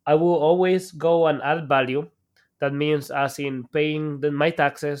I will always go and add value. That means as in paying my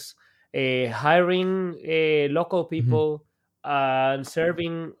taxes, hiring local Mm-hmm. people, and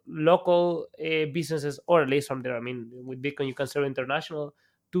serving local businesses, or at least from there. I mean, with Bitcoin, you can serve international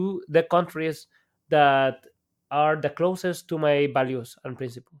to the countries that are the closest to my values and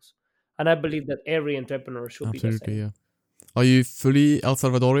principles. And I believe that every entrepreneur should be the Absolutely. same. Yeah. Are you fully El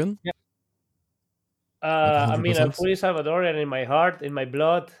Salvadorian? Like I mean, I'm 100%? fully Salvadorian in my heart, in my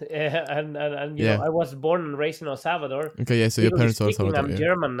blood, and Yeah. I was born and raised in El Salvador. Okay. Yeah. So your Legally parents are El speaking, Salvador. I'm Yeah.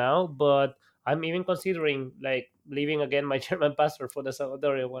 German now, but I'm even considering like leaving again my German passport for the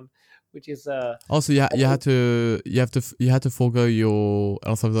Salvadorian one, which is Also, you had to forego your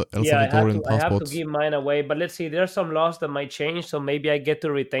El yeah, Salvadorian I have to passport. give mine away. But let's see, there's some laws that might change, so maybe I get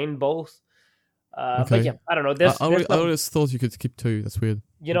to retain both. But Okay. yeah, I don't know. I, There's I, there's always, I some always thought you could keep two. That's weird.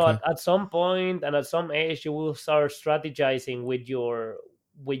 at, Okay. at some point and at some age you will start strategizing with your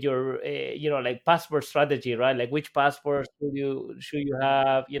like passport strategy, right? Like which passport should you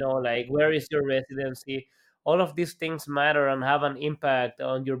have, like where is your residency. All of these things matter and have an impact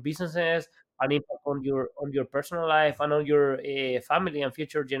on your businesses, an impact on your personal life and on your family and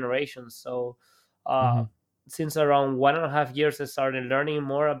future generations. So uh Mm-hmm. since around 1.5 years I started learning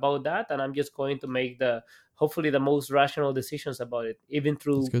more about that, and I'm just going to make the hopefully the most rational decisions about it, even That's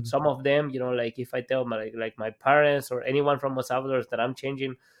through good. some of them. Like if I tell like my parents or anyone from El Salvador that I'm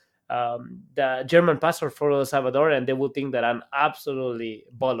changing the German passport for El Salvador, and they will think that I'm absolutely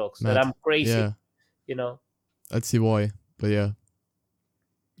bollocks, that Mad. I'm crazy, Yeah. you know. I'd see why. But yeah.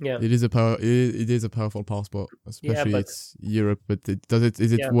 Yeah, It is a powerful passport, yeah, especially but it's Europe. But yeah,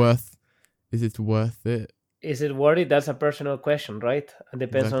 is it worth it? is it worth it? That's a personal question, right? It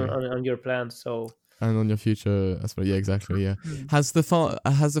depends on Exactly. on your plans. So and on your future as well. Yeah, exactly. Yeah. Has the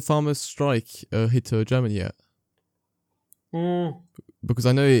farmers' strike hit Germany yet? Mm, Because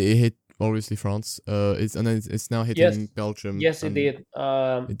I know it hit obviously France. It's and then it's now hitting yes, Belgium, yes, it and did.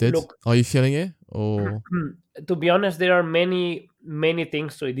 it did. Look, Are you feeling it or? to be honest, there are many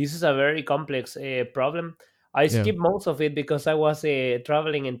things to it. This is a very complex problem. I Yeah. skipped most of it because I was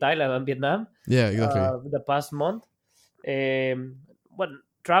traveling in Thailand and Vietnam Yeah. Exactly. the past month. But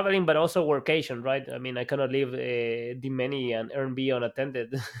traveling, but also workation, right? I mean, I cannot leave the many and earn be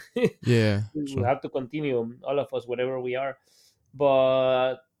unattended. Yeah. We Sure. have to continue, all of us, whatever we are.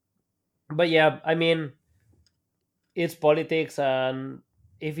 But but yeah, I mean, it's politics, and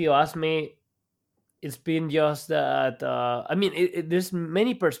if you ask me, it's been just that. I mean, there's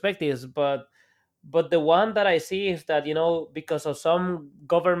many perspectives, but the one that I see is that, because of some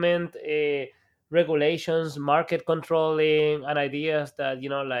government regulations, market controlling, and ideas that,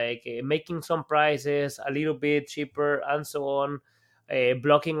 like making some prices a little bit cheaper and so on,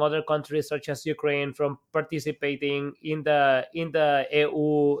 blocking other countries such as Ukraine from participating in the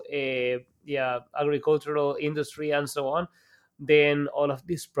EU, yeah, agricultural industry and so on. Then all of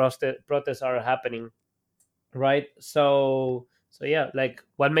these protests are happening, right? So yeah, like,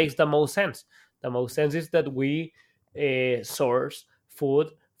 what makes the most sense? The most sense is that we source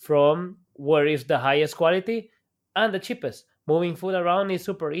food from where is the highest quality and the cheapest. Moving food around is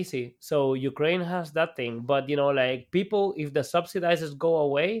super easy, so Ukraine has that thing. But like, people, if the subsidizes go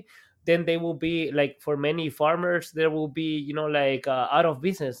away, then they will be like, for many farmers, there will be, like, out of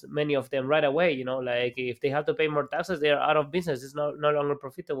business, many of them right away. Like, if they have to pay more taxes, they are out of business. It's no longer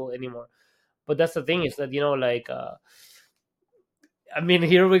profitable anymore. But that's the thing, is that, like, I mean,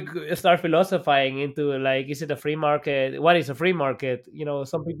 here we start philosophizing into, like, is it a free market? What is a free market?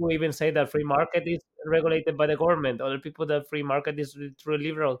 Some people even say that free market is regulated by the government. Other people, that free market is true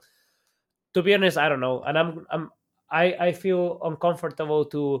liberal. To be honest, I don't know, and I feel uncomfortable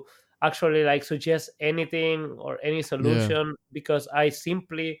to actually, like, suggest anything or any Yeah. solution, because I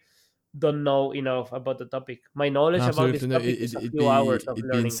simply don't know enough about the topic. My No, knowledge about this absolutely. No, topic is a few hours of it'd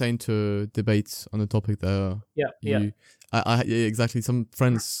be learning. insane to debate on a topic that Yeah, yeah. you, yeah, exactly. Some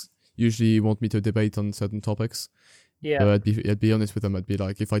friends usually want me to debate on certain topics, Yeah, but I'd be honest with them. I'd be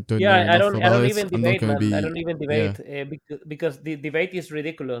like, if I don't know yeah. I enough don't. I about don't it, even I'm not debate, going to man. I be. don't even Yeah, debate, because the debate is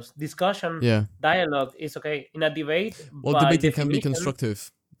ridiculous. Discussion, yeah. dialogue is okay. In a debate, Well, by debating can be definition,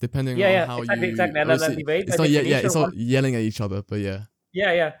 constructive depending yeah, on yeah, how exactly, you. exactly. And in a Obviously, debate, by it's not. Yeah, yeah. definition, It's not one, yelling at each other, but yeah,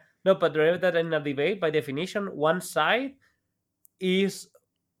 yeah, yeah. No, but remember that in a debate, by definition, one side is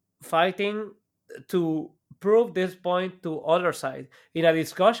fighting to prove this point to other side. In a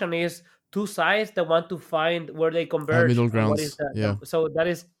discussion, is two sides that want to find where they converge middle and what is grounds. Yeah, so that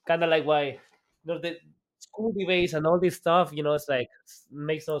is kind of like why, the school debates and all this stuff, it's like,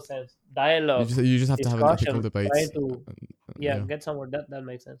 makes no sense. Dialogue, you just have to have an ethical discussion, debate. trying to, yeah, Yeah, get somewhere, that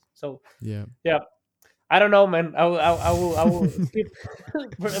makes sense. So yeah. yeah, I don't know, man. I will skip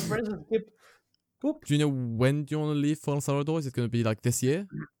for a person, skip. Poop. Do you know when do you want to leave for El Salvador? Is it going to be like this year?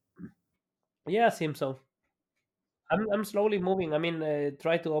 Yeah, seems so. I'm slowly moving. I mean,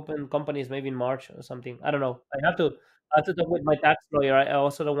 try to open companies maybe in March or something. I don't know. I have to talk with my tax lawyer. I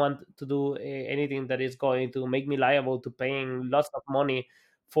also don't want to do anything that is going to make me liable to paying lots of money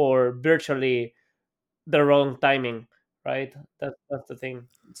for virtually the wrong timing, right? That's the thing.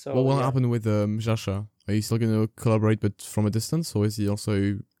 What So will yeah, happen with Jasha? Are you still going to collaborate but from a distance, or is he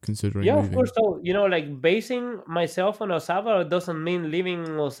also considering yeah, of course. moving? So like, basing myself on El Salvador doesn't mean living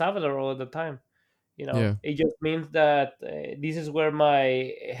in El Salvador all the time. Yeah. It just means that this is where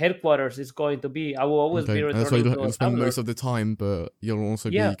my headquarters is going to be. I will always Okay. be And that's why returning to El you'll spend Salvador. most of the time, but you'll also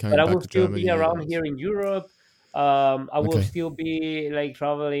Yeah, be but coming I back will to still be Germany. around And here in Europe. I will okay. still be like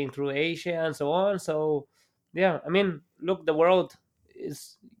traveling through Asia and so on. So yeah, I mean, look, the world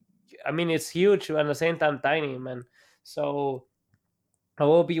is, I mean, it's huge and at the same time tiny, man. So I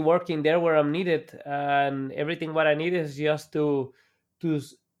will be working there where I'm needed, and everything what I need is just to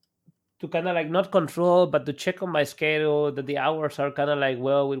to kind of like not control, but to check on my schedule that the hours are kind of like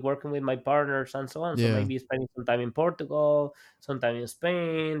well with working with my partners and so on. So Yeah. maybe spending some time in Portugal, some time in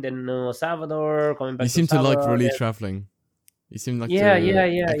Spain, then El Salvador, coming You back to El seem to like Salvador. really Then, traveling. You seem like yeah, yeah, to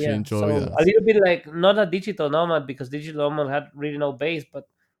yeah, actually yeah. enjoy So a that. little bit like not a digital nomad, because digital nomad had really no base, but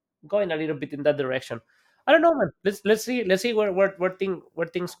going a little bit in that direction. I don't know, man. Let's see where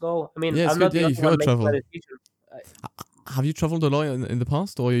things go. I mean, Yeah, it's I'm good. not Yeah, the only you've got one to making my travel. decision. Have you traveled a lot in the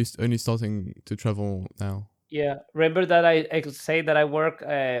past, or are you only starting to travel now? Yeah, remember that I say that I work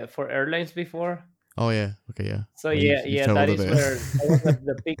for airlines before. Oh yeah. Okay. Yeah. So Well, yeah, you've yeah, that traveled a is bit. where I was at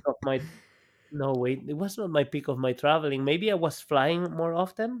the peak of my. No, wait, it was not my peak of my traveling. Maybe I was flying more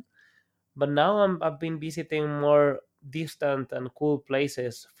often. but now I've been visiting more distant and cool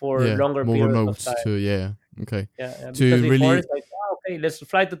places for Yeah, longer more periods remote of time. too. Yeah. Okay. Yeah, because To before really, it's like, oh, okay, let's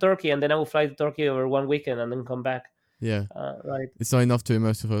fly to Turkey, and then I will fly to Turkey over one weekend and then come back. yeah. Right. It's not enough to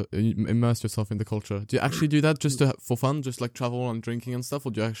immerse yourself in the culture. Do you actually do that just for fun, just like travel and drinking and stuff,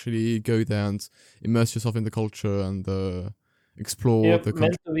 or do you actually go there and immerse yourself in the culture and explore Yeah, the meant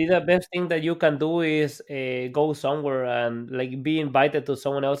country? to be the best thing that you can do is go somewhere and like be invited to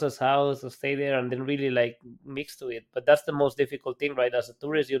someone else's house or stay there and then really like mix to it. But that's the most difficult thing, right? As a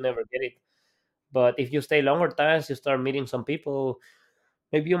tourist, you never get it. But if you stay longer times, you start meeting some people.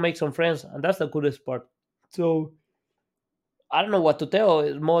 Maybe you make some friends, and that's the coolest part. So I don't know what to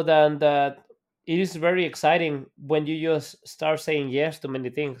tell. More than that, it is very exciting when you just start saying yes to many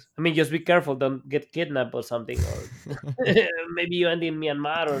things. I mean, just be careful, don't get kidnapped or something, or maybe you end in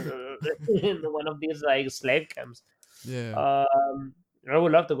Myanmar or in one of these like slave camps. Yeah, Um, I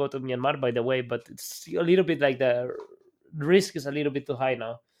would love to go to Myanmar, by the way, but it's a little bit like the risk is a little bit too high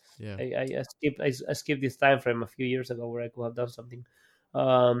now. yeah, I skipped this time frame a few years ago where I could have done something.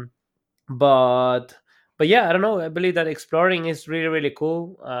 Um, but but yeah, I don't know. I believe that exploring is really really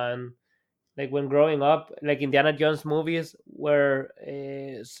cool. And like when growing up, like Indiana Jones movies were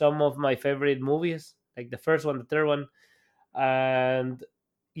some of my favorite movies, like the first one, the third one. And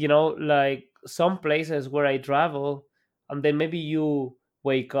like some places where I travel, and then maybe you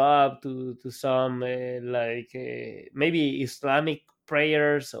wake up to some maybe Islamic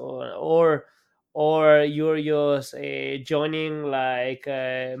prayers, or you're just joining like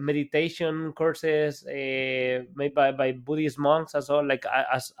meditation courses made by Buddhist monks as well, like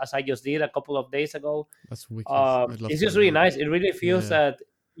as I just did a couple of days ago. that's wicked. I'd love It's to just do really that. nice. It really feels Yeah, that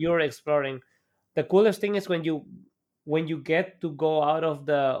you're exploring. The coolest thing is when you get to go out of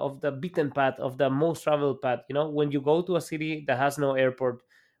the beaten path, of the most traveled path, when you go to a city that has no airport,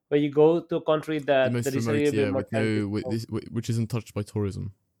 when you go to a country the that most is a remote. little bit Yeah, more with time to no, with go. this, which isn't touched by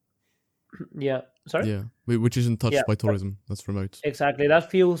tourism. Yeah, sorry. Yeah, which isn't Yeah, touched by tourism. That's remote. exactly,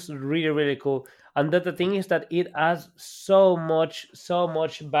 that feels really really cool. And that the thing is that it adds so much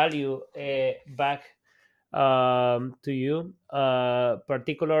value back to you,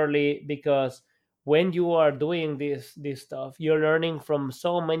 particularly because when you are doing this stuff, you're learning from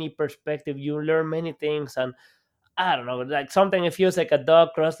so many perspectives. You learn many things, and I don't know, like sometimes it feels like a dog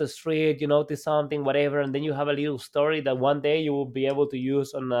crossed the street, you notice something, whatever, and then you have a little story that one day you will be able to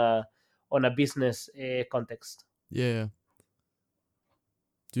use on a business context. Yeah.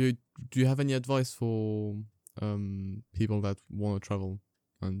 Do you do you have any advice for people that want to travel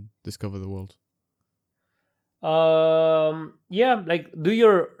and discover the world? Yeah, like do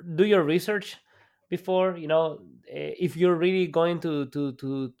your research before, if you're really going to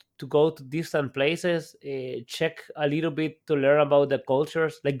go to distant places, check a little bit to learn about the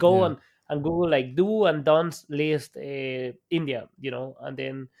cultures, like go Yeah. and google like do and don'ts list India,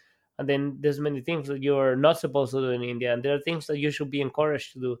 and then there's many things that you're not supposed to do in India, and there are things that you should be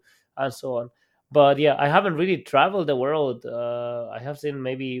encouraged to do, and so on. But yeah, I haven't really traveled the world. I have seen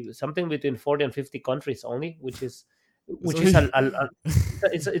maybe something between 40 and 50 countries only, which is It's which is only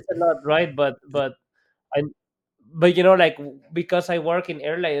it's a lot, right? but yeah. but I but like because I work in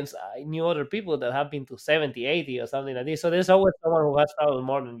airlines, I knew other people that have been to 70, 80, or something like this. So there's always someone who has traveled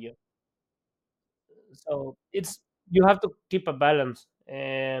more than you. So it's you have to keep a balance.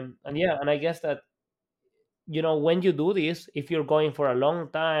 And yeah, and I guess that when you do this, if you're going for a long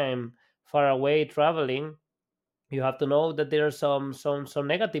time far away traveling, you have to know that there's some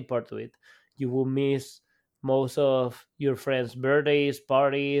negative part to it. You will miss most of your friends' birthdays,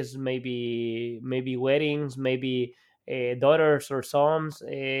 parties, maybe weddings, maybe daughters or sons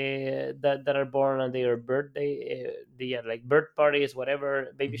that are born on their birthday, like birth parties,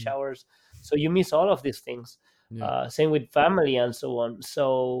 whatever, baby Hmm. showers. So you miss all of these things. Yeah. Same with family and so on.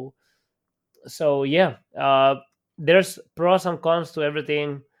 So yeah, there's pros and cons to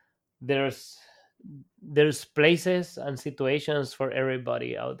everything. There's there's places and situations for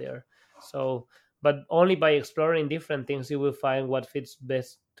everybody out there. So but only by exploring different things you will find what fits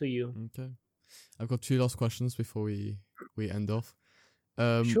best to you. Okay. I've got two last questions before we end off.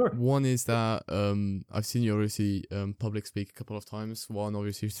 Sure. One is that I've seen you obviously public speak a couple of times. One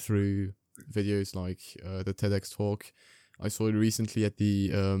obviously through videos like the TEDx talk. I saw you recently at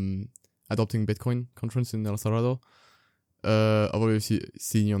the Adopting Bitcoin conference in El Salvador. I've obviously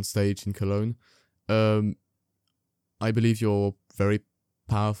seen you on stage in Cologne. Um, I believe you're very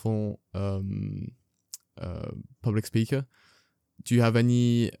powerful public speaker. Do you have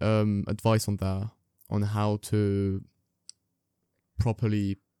any advice on that, on how to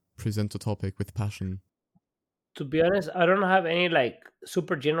properly present a topic with passion? To be honest, I don't have any like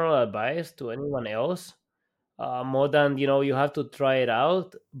super general advice to anyone else. More than you have to try it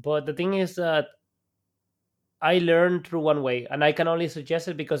out. But the thing is that I learned through one way, and I can only suggest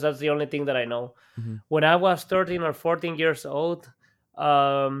it because that's the only thing that I know. Hmm. When I was 13 or 14 years old,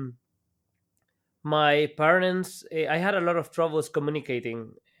 um, my parents, I had a lot of troubles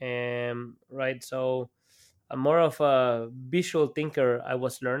communicating, right? So I'm more of a visual thinker. I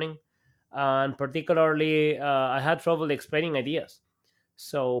was learning, and particularly, I had trouble explaining ideas.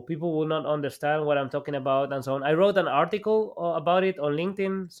 So people will not understand what I'm talking about and so on. I wrote an article about it on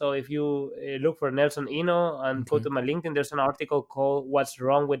LinkedIn. So if you look for Nelson Eno and go Okay. to my LinkedIn, there's an article called "What's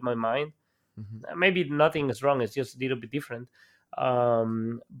Wrong with My Mind." Hmm. Maybe nothing is wrong; it's just a little bit different.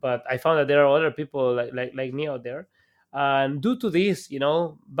 But I found that there are other people like me out there, and due to this,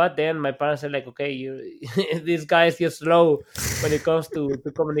 but then my parents said like, okay, this guy is just slow when it comes to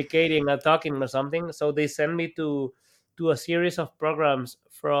communicating and talking or something. So they sent me to a series of programs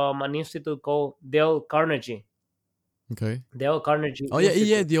from an institute called Dale Carnegie. Okay. Dale Carnegie Oh yeah,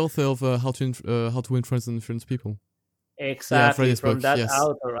 yeah, Institute. the author of how to influence and influence people. Yeah, I've read Exactly, this from book. that Yes.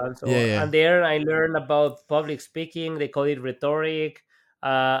 author and so Yeah, on. yeah. And there I learned about public speaking. They call it rhetoric.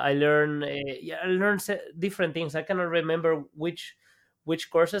 I learned, yeah, I learned different things. I cannot remember which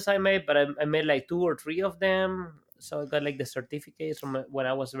courses I made, but I made like two or three of them. So I got like the certificates from when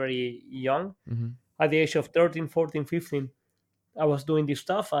I was very young, Hmm. at the age of 13, 14, 15. I was doing this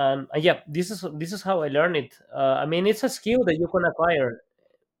stuff, and yeah, this is how I learned it. I mean, it's a skill that you can acquire.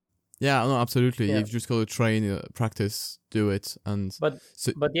 Yeah, no, absolutely. Yeah. You've just got to train, practice, do it, and but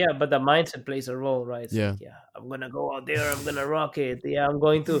so but yeah, but the mindset plays a role, right? It's yeah. like, yeah, I'm gonna go out there, I'm gonna rock it. Yeah, I'm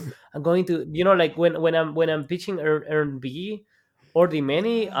going to like when I'm pitching R&B or the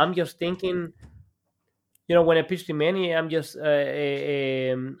many, I'm just thinking, when I pitch the many, I'm just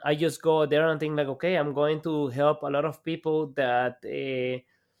I just go there and think like, okay, I'm going to help a lot of people that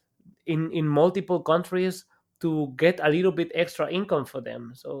in multiple countries to get a little bit extra income for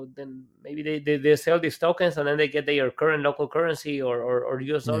them. So then maybe they sell these tokens and then they get their current local currency or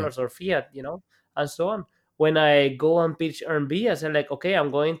US Yeah. dollars or fiat, and so on. When I go and pitch RMB, I say like, okay, I'm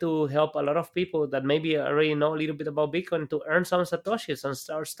going to help a lot of people that maybe already know a little bit about Bitcoin to earn some satoshis and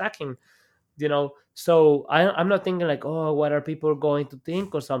start stacking. So I'm not thinking like, oh, what are people going to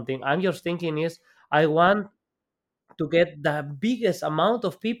think or something. I'm just thinking is I want to get the biggest amount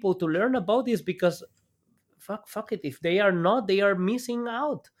of people to learn about this, because fuck it, if they are not, they are missing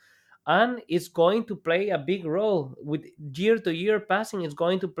out. And it's going to play a big role with year to year passing. It's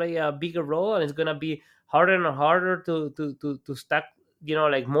going to play a bigger role, and it's going to be harder and harder to stack,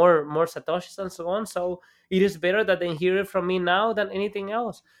 like more satoshis and so on. So it is better that they hear it from me now than anything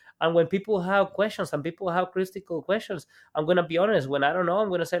else. And when people have questions and people have critical questions, I'm going to be honest. When I don't know, I'm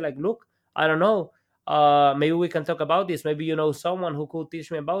going to say like, look, I don't know, maybe we can talk about this. Maybe you know someone who could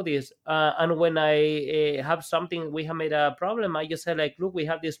teach me about this. And when I have something, we have made a problem, I just say like, look, we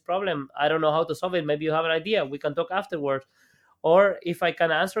have this problem, I don't know how to solve it, maybe you have an idea, we can talk afterwards. Or if I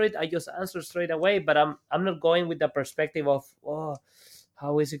can answer it, I just answer straight away. But I'm not going with the perspective of, oh,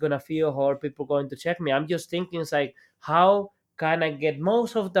 how is it gonna feel, how are people going to check me. I'm just thinking it's like, how can I get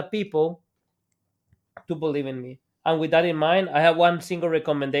most of the people to believe in me? And with that in mind, I have one single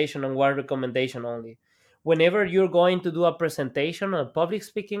recommendation and one recommendation only. Whenever you're going to do a presentation or public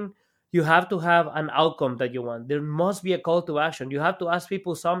speaking, you have to have an outcome that you want. There must be a call to action. You have to ask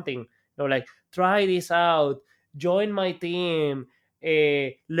people something, like, try this out, join my team,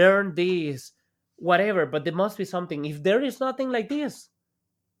 learn this, whatever. But there must be something. If there is nothing like this,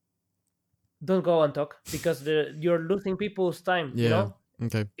 don't go and talk, because you're losing people's time. Yeah.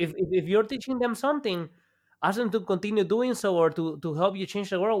 Okay. If you're teaching them something, ask them to continue doing so, or to help you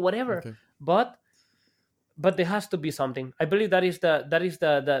change the world, whatever. Okay. But there has to be something. I believe that is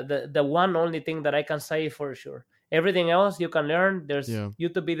the one only thing that I can say for sure. Everything else you can learn. There's Yeah.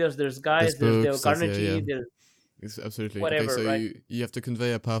 YouTube videos, there's There's guys, there's Dale books. There's, yeah, yeah. Carnegie, there's It's absolutely okay. whatever, So right? you have to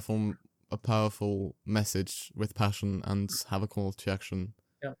convey a powerful message with passion and have a call to action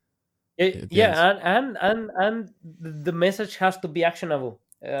Yeah. at the end. Yeah, and the message has to be actionable.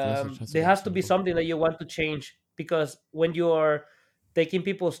 The message has to There be has to be actionable. something that you want to change, because when you are taking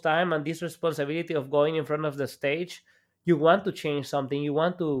people's time and this responsibility of going in front of the stage, you want to change something. You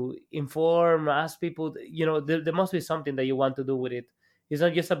want to inform, ask people. There must be something that you want to do with it. It's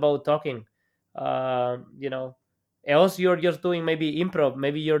not just about talking. Um, you know, Else you're just doing maybe improv.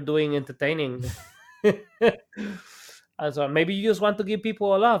 Maybe you're doing entertaining. And so on. Maybe you just want to give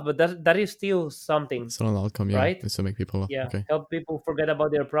people a laugh, but that is still something, It's not an outcome, yeah. right? It's to make people laugh. Yeah, Okay. help people forget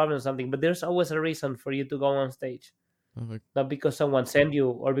about their problems, something. But there's always a reason for you to go on stage, Perfect. not because someone sent you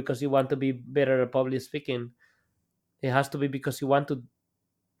or because you want to be better at public speaking. It has to be because you want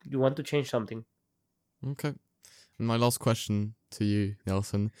to change something. Okay. And my last question to you,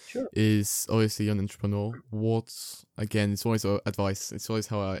 Nelson, Sure. is obviously you're an entrepreneur. What, again, it's always advice. It's always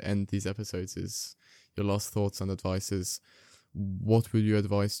how I end these episodes is your last thoughts and advices. What would you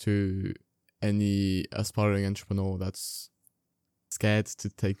advise to any aspiring entrepreneur that's scared to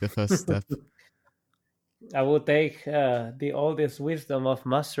take the first step? I will take the oldest wisdom of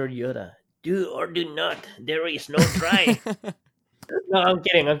Master Yoda. Do or do not. There is no try. No, I'm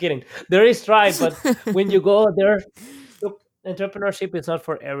kidding. I'm kidding. There is try, but when you go there, look, entrepreneurship is not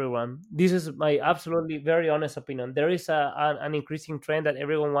for everyone. This is my absolutely very honest opinion. There is an increasing trend that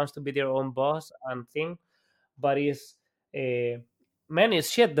everyone wants to be their own boss and thing, but it's man, it's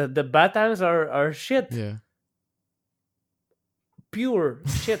shit. The bad times are shit, Yeah. pure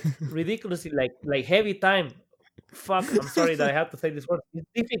shit, ridiculously like heavy time. Fuck, I'm sorry that I have to say this word. It's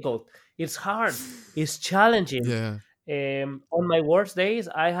difficult. It's hard. It's challenging. Yeah. On my worst days,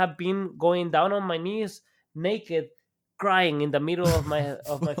 I have been going down on my knees, naked, crying in the middle of my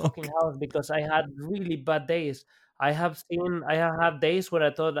fucking Fuck. house because I had really bad days. I have had days where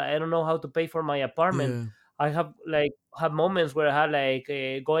I thought I don't know how to pay for my apartment. Yeah. I have like had moments where I had like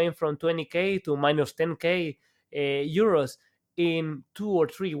going from 20K to minus 10K euros in 2 or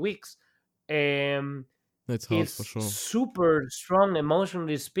 3 weeks. Um, It's hard for it's sure. super strong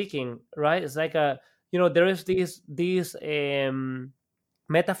emotionally speaking, right? It's like a there is this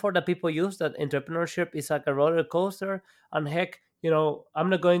metaphor that people use that entrepreneurship is like a roller coaster. And heck, I'm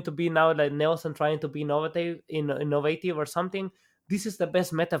not going to be now like Nelson trying to be innovative or something. This is the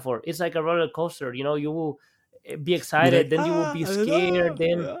best metaphor. It's like a roller coaster. You will be Be like, excited, then you will be I don't know. scared,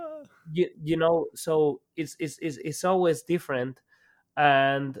 then Ah. so it's always different.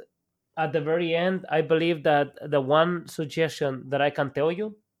 And at the very end, I believe that the one suggestion that I can tell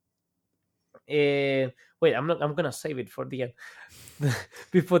you, wait, I'm gonna save it for the end.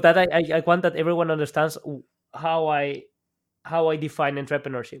 Before that, I want that everyone understands how I how I define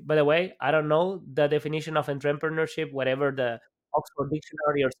entrepreneurship. By the way, I don't know the definition of entrepreneurship, whatever the Oxford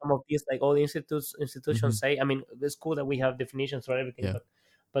Dictionary or some of these like all institutions Mhm. say. I mean, it's cool that we have definitions for everything, Yeah.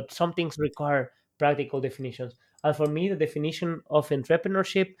 but some things require practical definitions. And for me, the definition of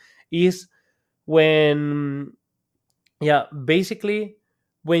entrepreneurship is when, yeah, basically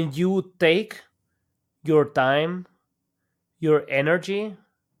when you take your time, your energy,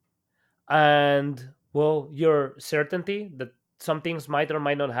 and well, your certainty that some things might or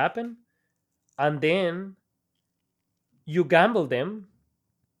might not happen, and then you gamble them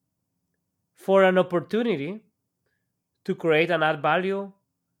for an opportunity to create and add value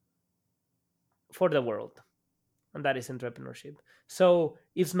for the world. And that is entrepreneurship. So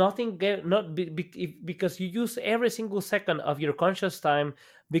it's nothing not because you use every single second of your conscious time,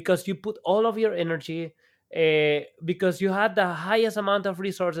 because you put all of your energy, because you had the highest amount of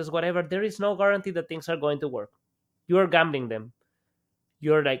resources, whatever. There is no guarantee that things are going to work. You are gambling them.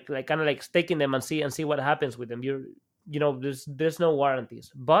 You're like kind of like staking them and see what happens with them. There's no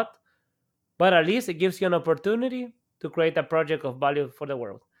warranties, but at least it gives you an opportunity to create a project of value for the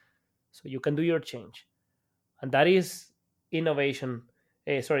world, so you can do your change. And that is innovation.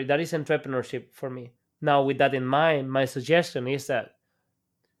 Sorry, that is entrepreneurship for me. Now, with that in mind, my suggestion is that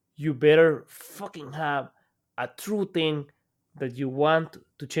you better fucking have a true thing that you want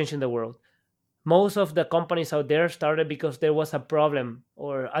to change in the world. Most of the companies out there started because there was a problem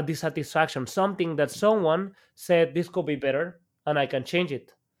or a dissatisfaction, something that someone said this could be better and I can change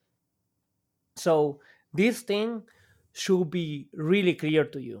it. So this thing should be really clear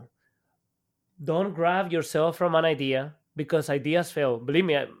to you. Don't grab yourself from an idea, because ideas fail. Believe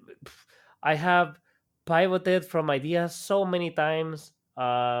me, I have pivoted from ideas so many times.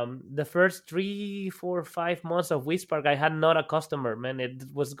 The first 3, 4, 5 months of Whispark, I had not a customer, man. It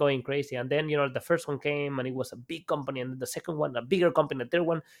was going crazy. And then, the first one came and it was a big company. And the second one, a bigger company. The third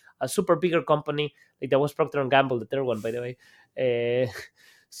one, a super bigger company. Like that was Procter and Gamble, the third one, by the way. Uh,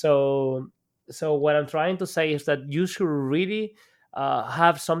 so, so what I'm trying to say is that you should really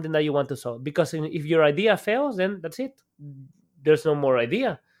have something that you want to solve. Because if your idea fails, then that's it. There's no more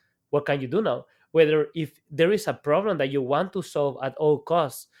idea. What can you do now? Whether if there is a problem that you want to solve at all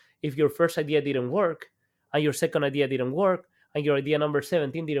costs, if your first idea didn't work, and your second idea didn't work, and your idea number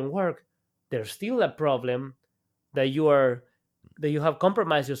 17 didn't work, there's still a problem that you have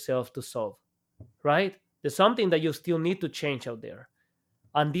compromised yourself to solve, right? There's something that you still need to change out there,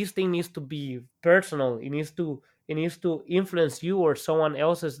 and this thing needs to be personal. It needs to influence you or someone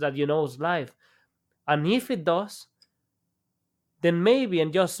else's that you know's life. And if it does, then maybe,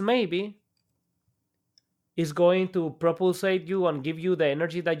 and just maybe, it's going to propulsate you and give you the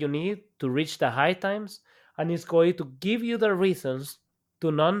energy that you need to reach the high times. and it's going to give you the reasons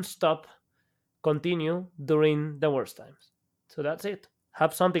to non-stop continue during the worst times. So that's it.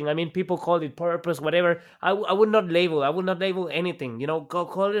 Have something. I mean, people call it purpose, whatever. I would not label. I would not label anything. Go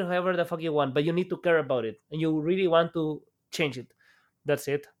call it however the fuck you want, but you need to care about it, and you really want to change it. That's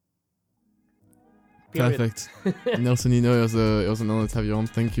it. Period. Perfect. Nelson, it was an honor to have you on.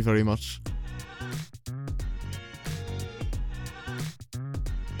 Thank you very much.